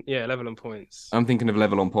of. 07. Yeah, level on points. I'm thinking of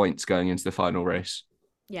level on points going into the final race.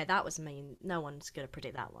 Yeah, that was mean. No one's going to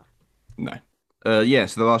predict that one. No. Yeah,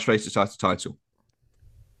 so the last race decides the title.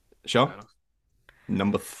 Sure. Fair enough.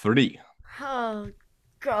 Number 3. Oh,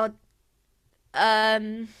 God.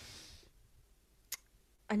 I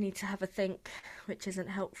need to have a think, which isn't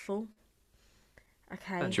helpful.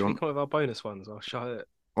 Okay. Do you Should we want? come up with our bonus ones? I'll show it.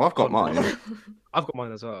 Well, I've got Go on. mine. I've got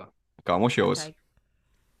mine as well. Go on, what's yours? Okay.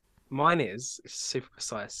 Mine is super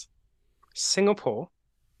precise. Singapore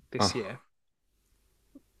this Oh. year,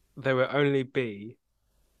 there will only be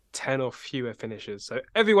 10 or fewer finishes. So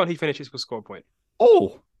everyone who finishes will score a point.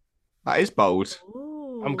 Oh, that is bold.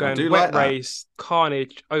 Ooh. I'm do going like wet that. race,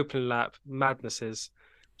 carnage, open lap, madnesses.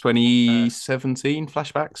 2017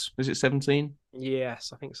 flashbacks. Is it 17?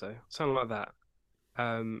 Yes, I think so. Something like that.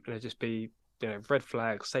 And it'll just be, red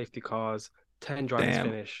flags, safety cars, 10 drivers Damn.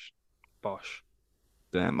 finish. Bosh.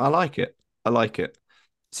 Damn, I like it.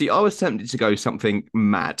 See, I was tempted to go something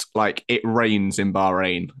mad, like it rains in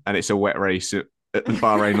Bahrain and it's a wet race at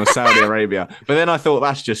Bahrain or Saudi Arabia. But then I thought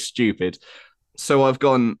that's just stupid. So I've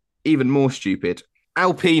gone even more stupid.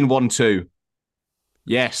 Alpine 1-2.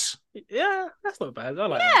 Yes, Yeah, that's not bad. I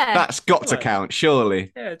like that. Yeah. that's got to Right. count,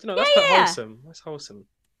 surely. Yeah, do you know, Yeah, that's quite yeah. wholesome. That's wholesome.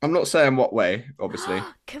 I'm not saying what way, obviously.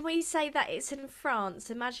 Can we say that it's in France?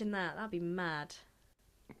 Imagine that. That'd be mad.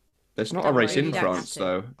 There's not a Don't race worry, in you don't have France, to.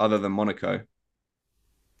 though, other than Monaco.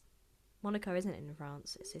 Monaco isn't in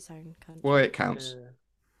France. It's its own country. Well, it counts. Yeah.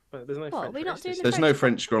 But there's no What, French we're not race doing this the There's year. no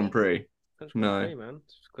French French Grand Prix. French No. Grand Prix, man.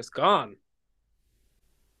 It's gone.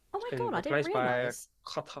 Oh my It's god, been I didn't replaced by realise.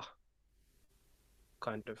 Qatar.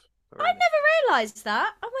 Kind of. I never realised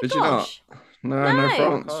that. Oh my Did you not? gosh. No, No.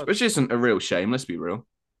 France. God. Which isn't a real shame, let's be real.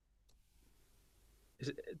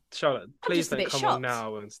 Charlotte, please just a don't bit come on shocked.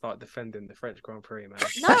 now and start defending the French Grand Prix, man.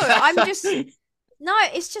 No, I'm just. No,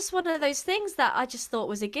 it's just one of those things that I just thought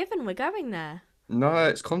was a given. We're going there. No,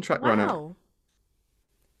 it's contract run out. Wow.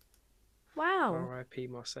 Wow. R.I.P.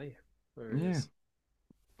 Marseille. There it Yeah. is.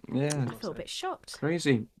 Yeah, I feel a bit shocked.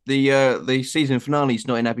 crazy. The season finale's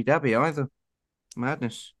not in Abu Dhabi either.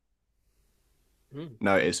 Madness. Mm.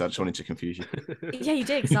 No, it is. I just wanted to confuse you. Yeah, you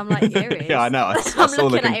did, because I'm like, here it is. Yeah, I know. I I'm saw the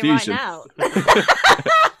looking at it right confusion. now.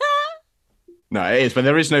 No, it is, but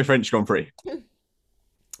there is no French Grand Prix.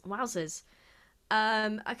 Wowzers.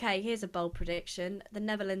 Okay, here's a bold prediction. The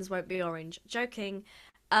Netherlands won't be orange. Joking.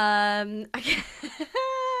 Okay.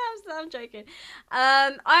 I'm joking.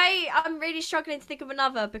 I'm really struggling to think of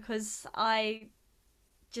another because I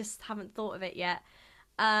just haven't thought of it yet.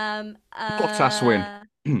 Bottas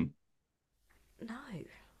win. No.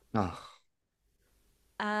 Oh,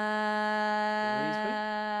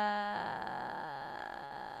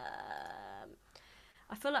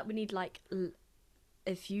 I feel like we need like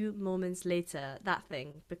a few moments later that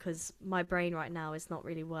thing because my brain right now is not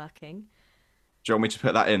really working. do you want me to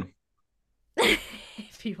put that in?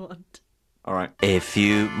 If you want. All right. A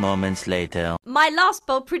few moments later. My last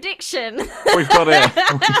bold prediction. We've got it.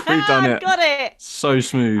 We've done it. I've got it. So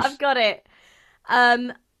smooth. I've got it.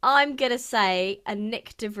 I'm gonna say a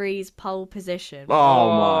Nick De Vries pole position. Oh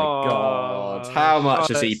my God. How much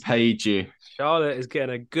has he Charlotte's- paid you? Charlotte is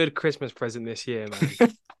getting a good Christmas present this year,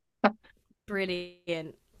 man.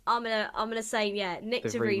 Brilliant. I'm gonna say Nick The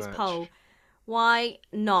De Vries rematch. pole. Why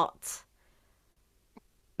not?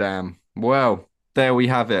 Damn. Well, there we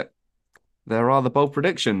have it. There are the bold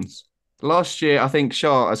predictions. Last year, I think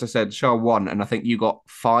Shah, as I said, Shah won, and I think you got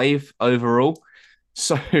 5 overall.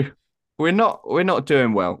 So we're not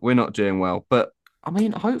doing well. We're not doing well. But I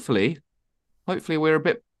mean, hopefully we're a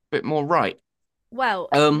bit more right. Well,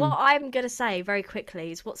 what I'm going to say very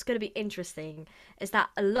quickly is what's going to be interesting is that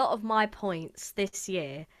a lot of my points this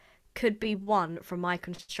year could be won from my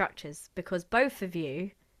constructors because both of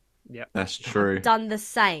you Yep. That's true. done the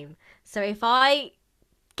same. So if I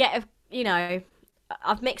get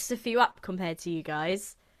I've mixed a few up compared to you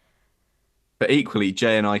guys. But equally,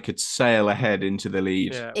 Jay and I could sail ahead into the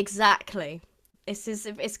lead. Yeah. Exactly. It's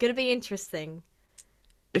going to be interesting.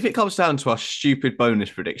 If it comes down to our stupid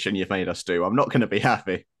bonus prediction you've made us do, I'm not going to be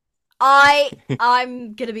happy.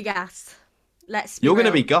 I'm going to be gassed. Let's be You're going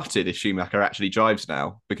to real. be gutted if Schumacher actually drives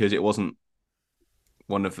now because it wasn't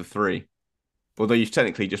one of the 3. Although you've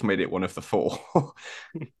technically just made it one of the 4.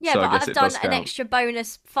 Yeah, So I but guess I've it done does an count. extra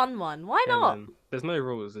bonus fun one. Why Yeah, not? man. There's no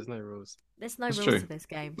rules. There's no rules. There's no That's rules true. to this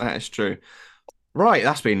game. That is true. Right,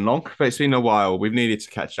 that's been long, but it's been a while. We've needed to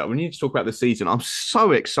catch up. We need to talk about the season. I'm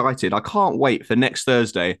so excited. I can't wait for next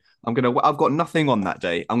Thursday. I've got nothing on that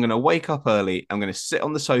day. I'm gonna wake up early. I'm gonna sit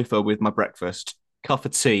on the sofa with my breakfast, cup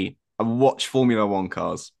of tea, and watch Formula One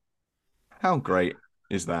cars. How great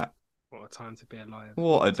is that? What a time to be alive.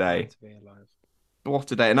 What a Time day. to be alive.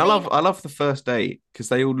 What a day. And I love the first day because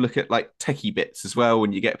they all look at like techie bits as well.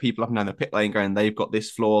 When you get people up and down the pit lane going, they've got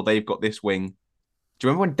this floor, they've got this wing. Do you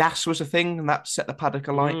remember when DAS was a thing and that set the paddock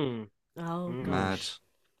alight? Mm. Oh, Mm. Mad. gosh.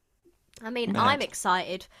 I mean, Mad. I'm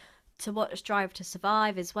excited to watch Drive to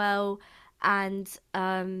Survive as well and,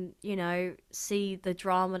 see the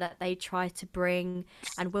drama that they try to bring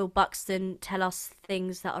and Will Buxton tell us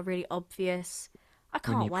things that are really obvious. I When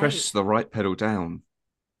can't you wait. press the right pedal down,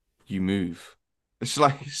 you move. It's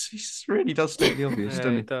like, he really does state the obvious, Yeah,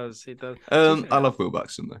 doesn't he he? does. He does. I love Will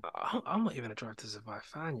Buxton though. I'm not even a Drive to Survive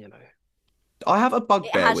fan, you know. I have a It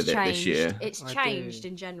bugbear has with it this changed. year. It's I changed do.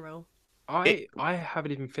 in general. I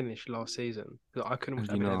haven't even finished last season. I couldn't watch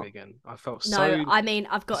Have you Abu not? Dhabi again. I felt No, so I mean,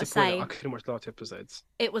 I've got to disappointed. say, I couldn't watch the last 2 episodes.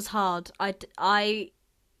 it was hard.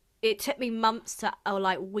 It took me months or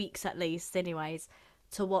like weeks at least, anyways,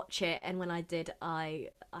 to watch it. And when I did, I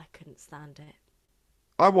couldn't stand it.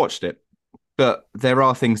 I watched it. But there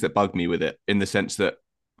are things that bug me with it in the sense that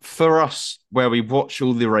for us, where we watch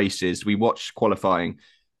all the races, we watch qualifying,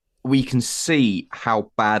 we can see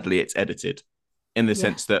how badly it's edited in the Yeah.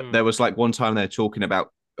 sense that there was like one time they were talking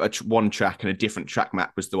about one track and a different track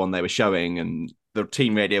map was the one they were showing, and the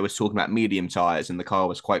team radio was talking about medium tires and the car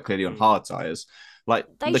was quite clearly on hard tires. Like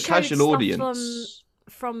They the showed casual stuff audience.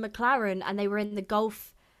 from McLaren, and they were in the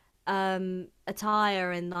Golf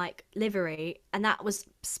attire and like livery, and that was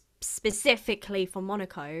specifically for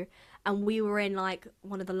Monaco, and we were in like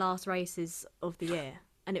one of the last races of the year,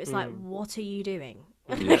 and it was like, what are you doing?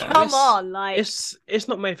 Yeah. Come on, like It's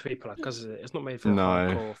not made for people like us, is it? It's not made for No.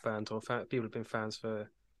 hardcore fans or people who've been fans for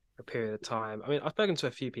a period of time. I mean, I've spoken to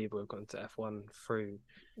a few people who've gotten to F1 through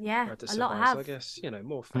yeah, Road to a lot Survive, so I have. guess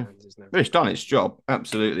more fans, isn't It's it? done its job,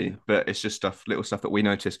 absolutely, but it's just little stuff that we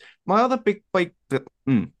notice. My other big,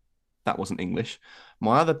 that wasn't English.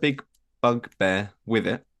 My other big bugbear with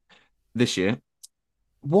it this year.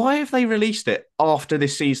 Why have they released it after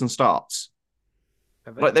this season starts?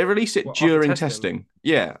 Have Like they release it Well, after during testing? testing.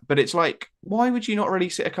 Yeah, but it's like, why would you not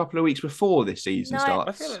release it a couple of weeks before this season No, I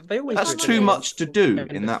feel starts? like they always That's do it Someone too is- much to do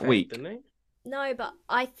end in of that Feb, week. didn't they? No, but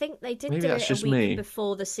I think they did Maybe do that's it a just week me.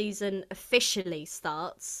 before the season officially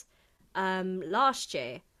starts. Last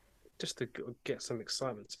year. Just to get some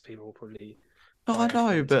excitement, so people will probably Oh, I buy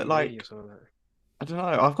know, F1 but TV like, or something like that. I don't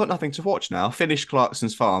know. I've got nothing to watch now. Finished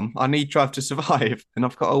Clarkson's Farm. I need Drive to Survive, and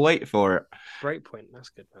I've got to wait for it. Breakpoint, that's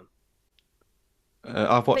good, man.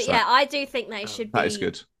 I've But watched yeah, that. I do think that That is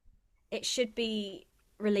good. it should be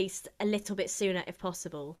released a little bit sooner if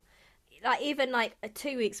possible. Like even like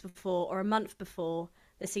 2 weeks before or a month before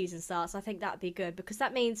the season starts. I think that'd be good because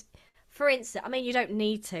that means, for instance, I mean you don't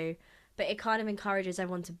need to, but it kind of encourages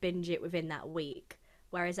everyone to binge it within that week.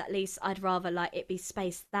 Whereas at least I'd rather like it be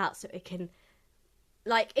spaced out so it can,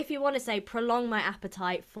 like, if you want to say prolong my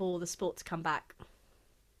appetite for the sport to come back.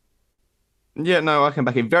 Yeah, no, I come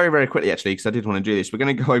back in very, very quickly actually because I did want to do this. We're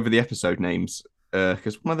going to go over the episode names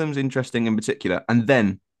because one of them's interesting in particular, and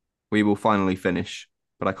then we will finally finish.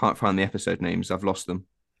 But I can't find the episode names. I've lost them.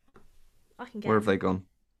 I can get Where have they gone?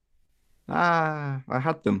 Ah, I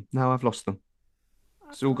had them. Now I've lost them.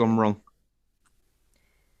 It's all gone wrong.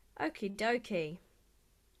 Okie dokie.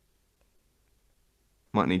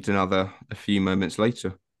 Might need a few moments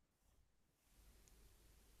later.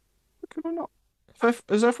 Could I not? Has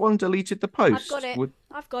F1 deleted the post? I've got it.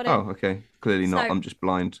 I've got it. Oh, okay. Clearly not. So- I'm just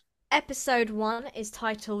blind. Episode 1 is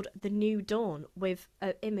titled The New Dawn with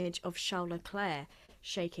an image of Charles Leclerc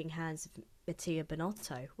shaking hands with Mattia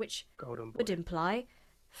Binotto, which Golden boy. would imply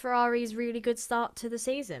Ferrari's really good start to the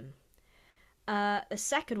season. The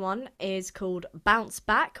second one is called Bounce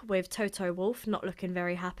Back with Toto Wolff not looking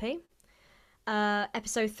very happy.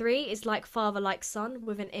 Episode 3 is Like Father Like Son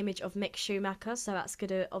with an image of Mick Schumacher, so that's going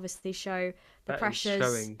to obviously show the That is pressures.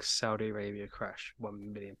 showing Saudi Arabia crash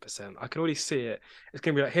 1,000,000%. I can already see it. It's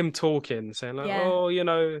gonna be like him talking, saying like, Yeah. "Oh,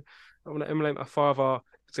 I want to emulate my father."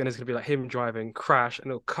 Then it's gonna be like him driving, crash, and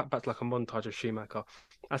it'll cut back to like a montage of Schumacher.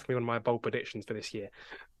 That's gonna be one of my bold predictions for this year.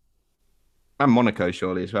 And Monaco,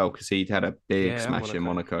 surely, as well, because he'd had a big Yeah, smash in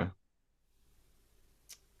Monaco.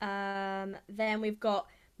 Monaco. Then we've got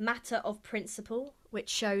Matter of Principle, which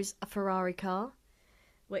shows a Ferrari car,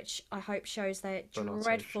 which I hope shows their Binotto,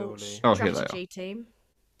 dreadful surely. Oh, here they strategy team.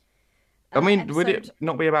 I mean, would it Episode-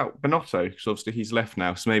 not be about Binotto? Because obviously he's left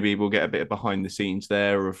now, so maybe we'll get a bit of behind the scenes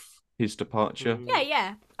there of his departure.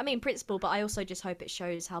 Yeah. I mean, principle, but I also just hope it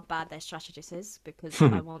shows how bad their strategist is because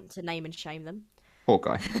I want to name and shame them. Poor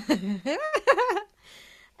guy.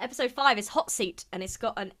 Episode 5 is Hot Seat, and it's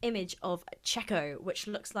got an image of Checo, which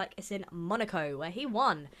looks like it's in Monaco, where he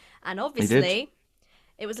won. And obviously,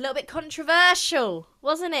 it was a little bit controversial,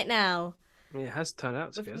 wasn't it now? Yeah, it has turned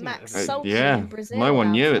out to be, With hasn't Max it? Sulky Yeah, in Brazil. no one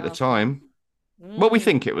down knew at the south. time. Well, we Mm.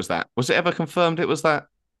 think it was that. Was it ever confirmed it was that?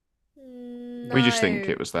 We just think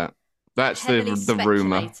No. it was that. That's Heavily the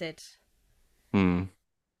rumor. speculated. Hmm.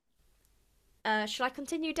 Shall I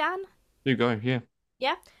continue, Dan? You go, yeah.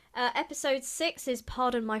 Yeah. Episode 6 is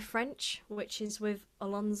Pardon My French, which is with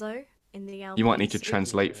Alonso in the Alpines. You might need to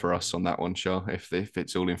translate for us on that one, Char, if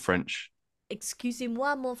it's all in French.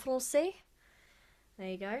 Excusez-moi, mon français. There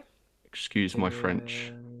you go. Excuse my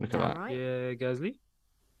French. Look at Damn that. right. Yeah, Gasly.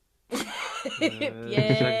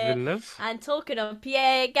 Pierre. Jacques Villeneuve. And talking of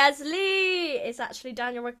Pierre Gasly, it's actually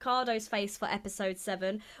Daniel Ricciardo's face for episode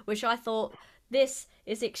 7, which I thought, this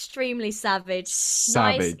is extremely savage.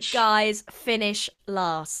 Savage. Nice guys finish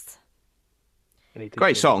last. And he did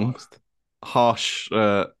Great finish song. last.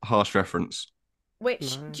 Harsh reference.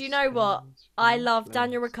 Which, do you Nice, know what? nice, I nice, love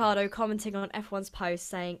Daniel nice. Ricciardo commenting on F1's post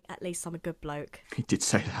saying, "At least I'm a good bloke." He did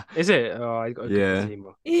say that. Is it? Oh, I got a good sense Yeah. of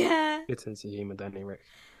humor. Yeah. Good sense of humor, Danny Rick.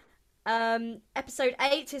 Episode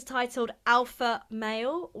 8 is titled Alpha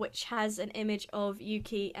Male, which has an image of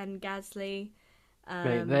Yuki and Gasly.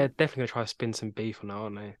 Mate, they're definitely gonna try to spin some beef on that,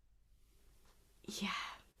 aren't they? Yeah.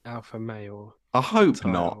 Alpha male I hope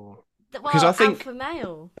not. title. Because Well, I think- Alpha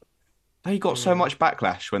Male. They got so Mm. much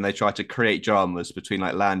backlash when they tried to create dramas between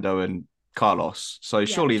like Lando and Carlos. So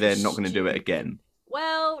surely which they're was not going to do it stupid. again.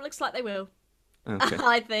 Well, looks like they will. Okay.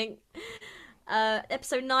 I think.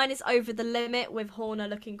 Episode 9 is Over the Limit with Horner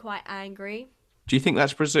looking quite angry. Do you think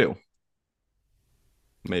that's Brazil?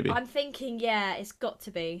 Maybe. I'm thinking, yeah, it's got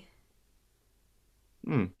to be.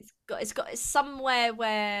 Hmm. It's somewhere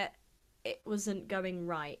where it wasn't going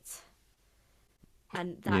right,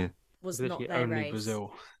 and that Yeah. was It's not literally their only race.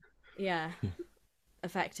 Brazil. Yeah,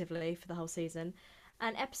 effectively for the whole season.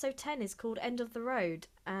 And episode 10 is called End of the Road,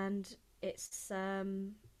 and it's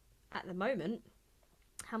at the moment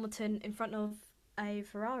Hamilton in front of a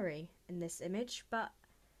Ferrari in this image, but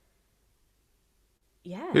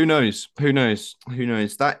yeah. Who knows? Who knows? Who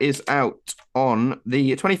knows? That is out on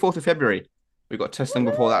the 24th of February. We've got testing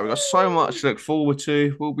before that. We've got so much to look forward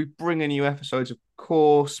to. We'll be bringing you episodes, of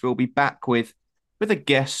course. We'll be back with a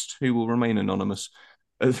guest who will remain anonymous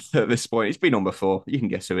at this point. He's been on before. You can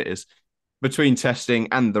guess who it is. Between testing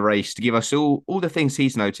and the race to give us all the things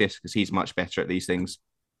he's noticed, because he's much better at these things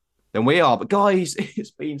than we are. But guys,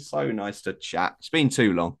 it's been so nice to chat. It's been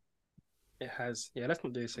too long. It has. Yeah, let's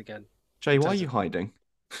not do this again. Jay, why are Does you it? hiding?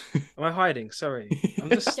 Am I hiding? Sorry. I'm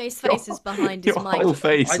just. Jay's face is behind his Your mic. whole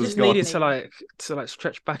face I has just gone. needed to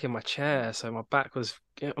stretch back in my chair, so my back was.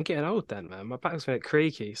 I'm getting old then, man. My back was a bit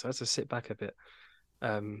creaky, so I had to sit back a bit.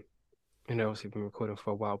 Obviously been recording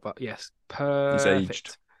for a while, but yes, perfect.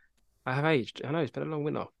 aged. I have aged. I know it's been a long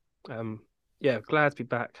winter. Yeah, glad to be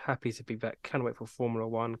back. Happy to be back. Can't wait for Formula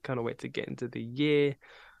One. Can't wait to get into the year.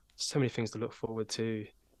 So many things to look forward to.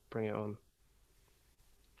 Bring it on.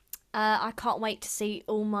 I can't wait to see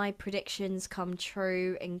all my predictions come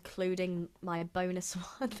true, including my bonus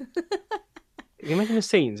one. Can you imagine the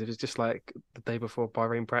scenes if it's just like the day before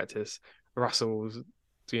Bahrain practice, Russell's,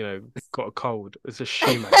 got a cold. It's just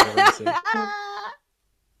Schumacher racing.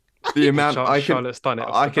 The amount Charlotte's done it.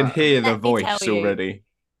 I can hear the Let me tell voice you. already.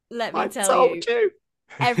 Let me I tell told you.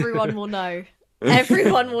 everyone will know.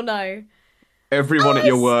 Everyone will know. Everyone at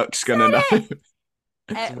your work's gonna know.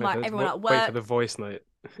 Everyone at Wait for work, the voice note.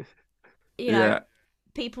 you know,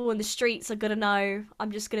 people in the streets are gonna know.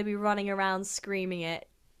 I'm just gonna be running around screaming it.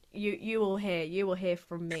 You will hear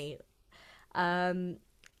from me.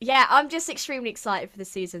 Yeah, I'm just extremely excited for the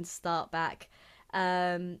season to start back.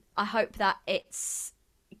 I hope that it's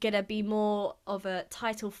gonna be more of a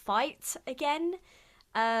title fight again.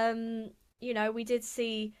 We did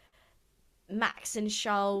see Max and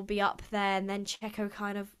Charles be up there, and then Checo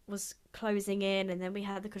kind of was closing in, and then we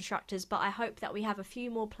had the constructors. But I hope that we have a few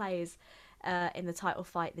more players in the title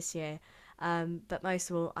fight this year. But most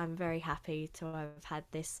of all, I'm very happy to have had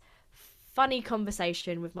this funny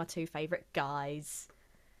conversation with my two favourite guys.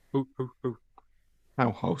 Ooh, ooh, ooh.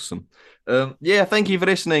 How wholesome. Yeah, thank you for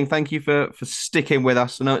listening. Thank you for sticking with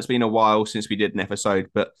us. I know it's been a while since we did an episode,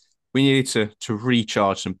 but we needed to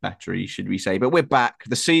recharge some batteries, should we say. But we're back.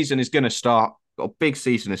 The season is going to start. Got a big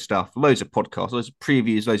season of stuff. Loads of podcasts, loads of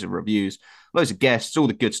previews, loads of reviews, loads of guests, all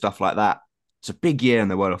the good stuff like that. It's a big year in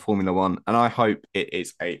the world of Formula One, and I hope it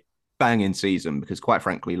is a banging season because, quite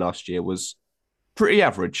frankly, last year was pretty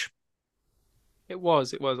average. It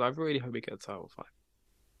was. I really hope we get a title fight.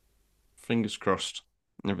 Fingers crossed.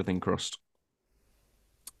 Everything crossed.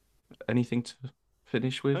 Anything to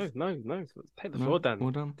finish with? No. Take the No? floor, Dan.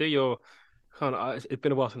 Well done. Do your. It's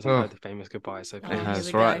been a while since I've heard the famous goodbye, so Oh, please here has,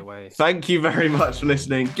 we take right. it away. Thank you very much for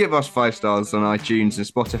listening. Give us 5 stars on iTunes and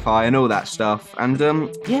Spotify and all that stuff. And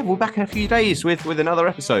yeah, we'll be back in a few days with another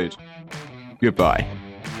episode. Goodbye.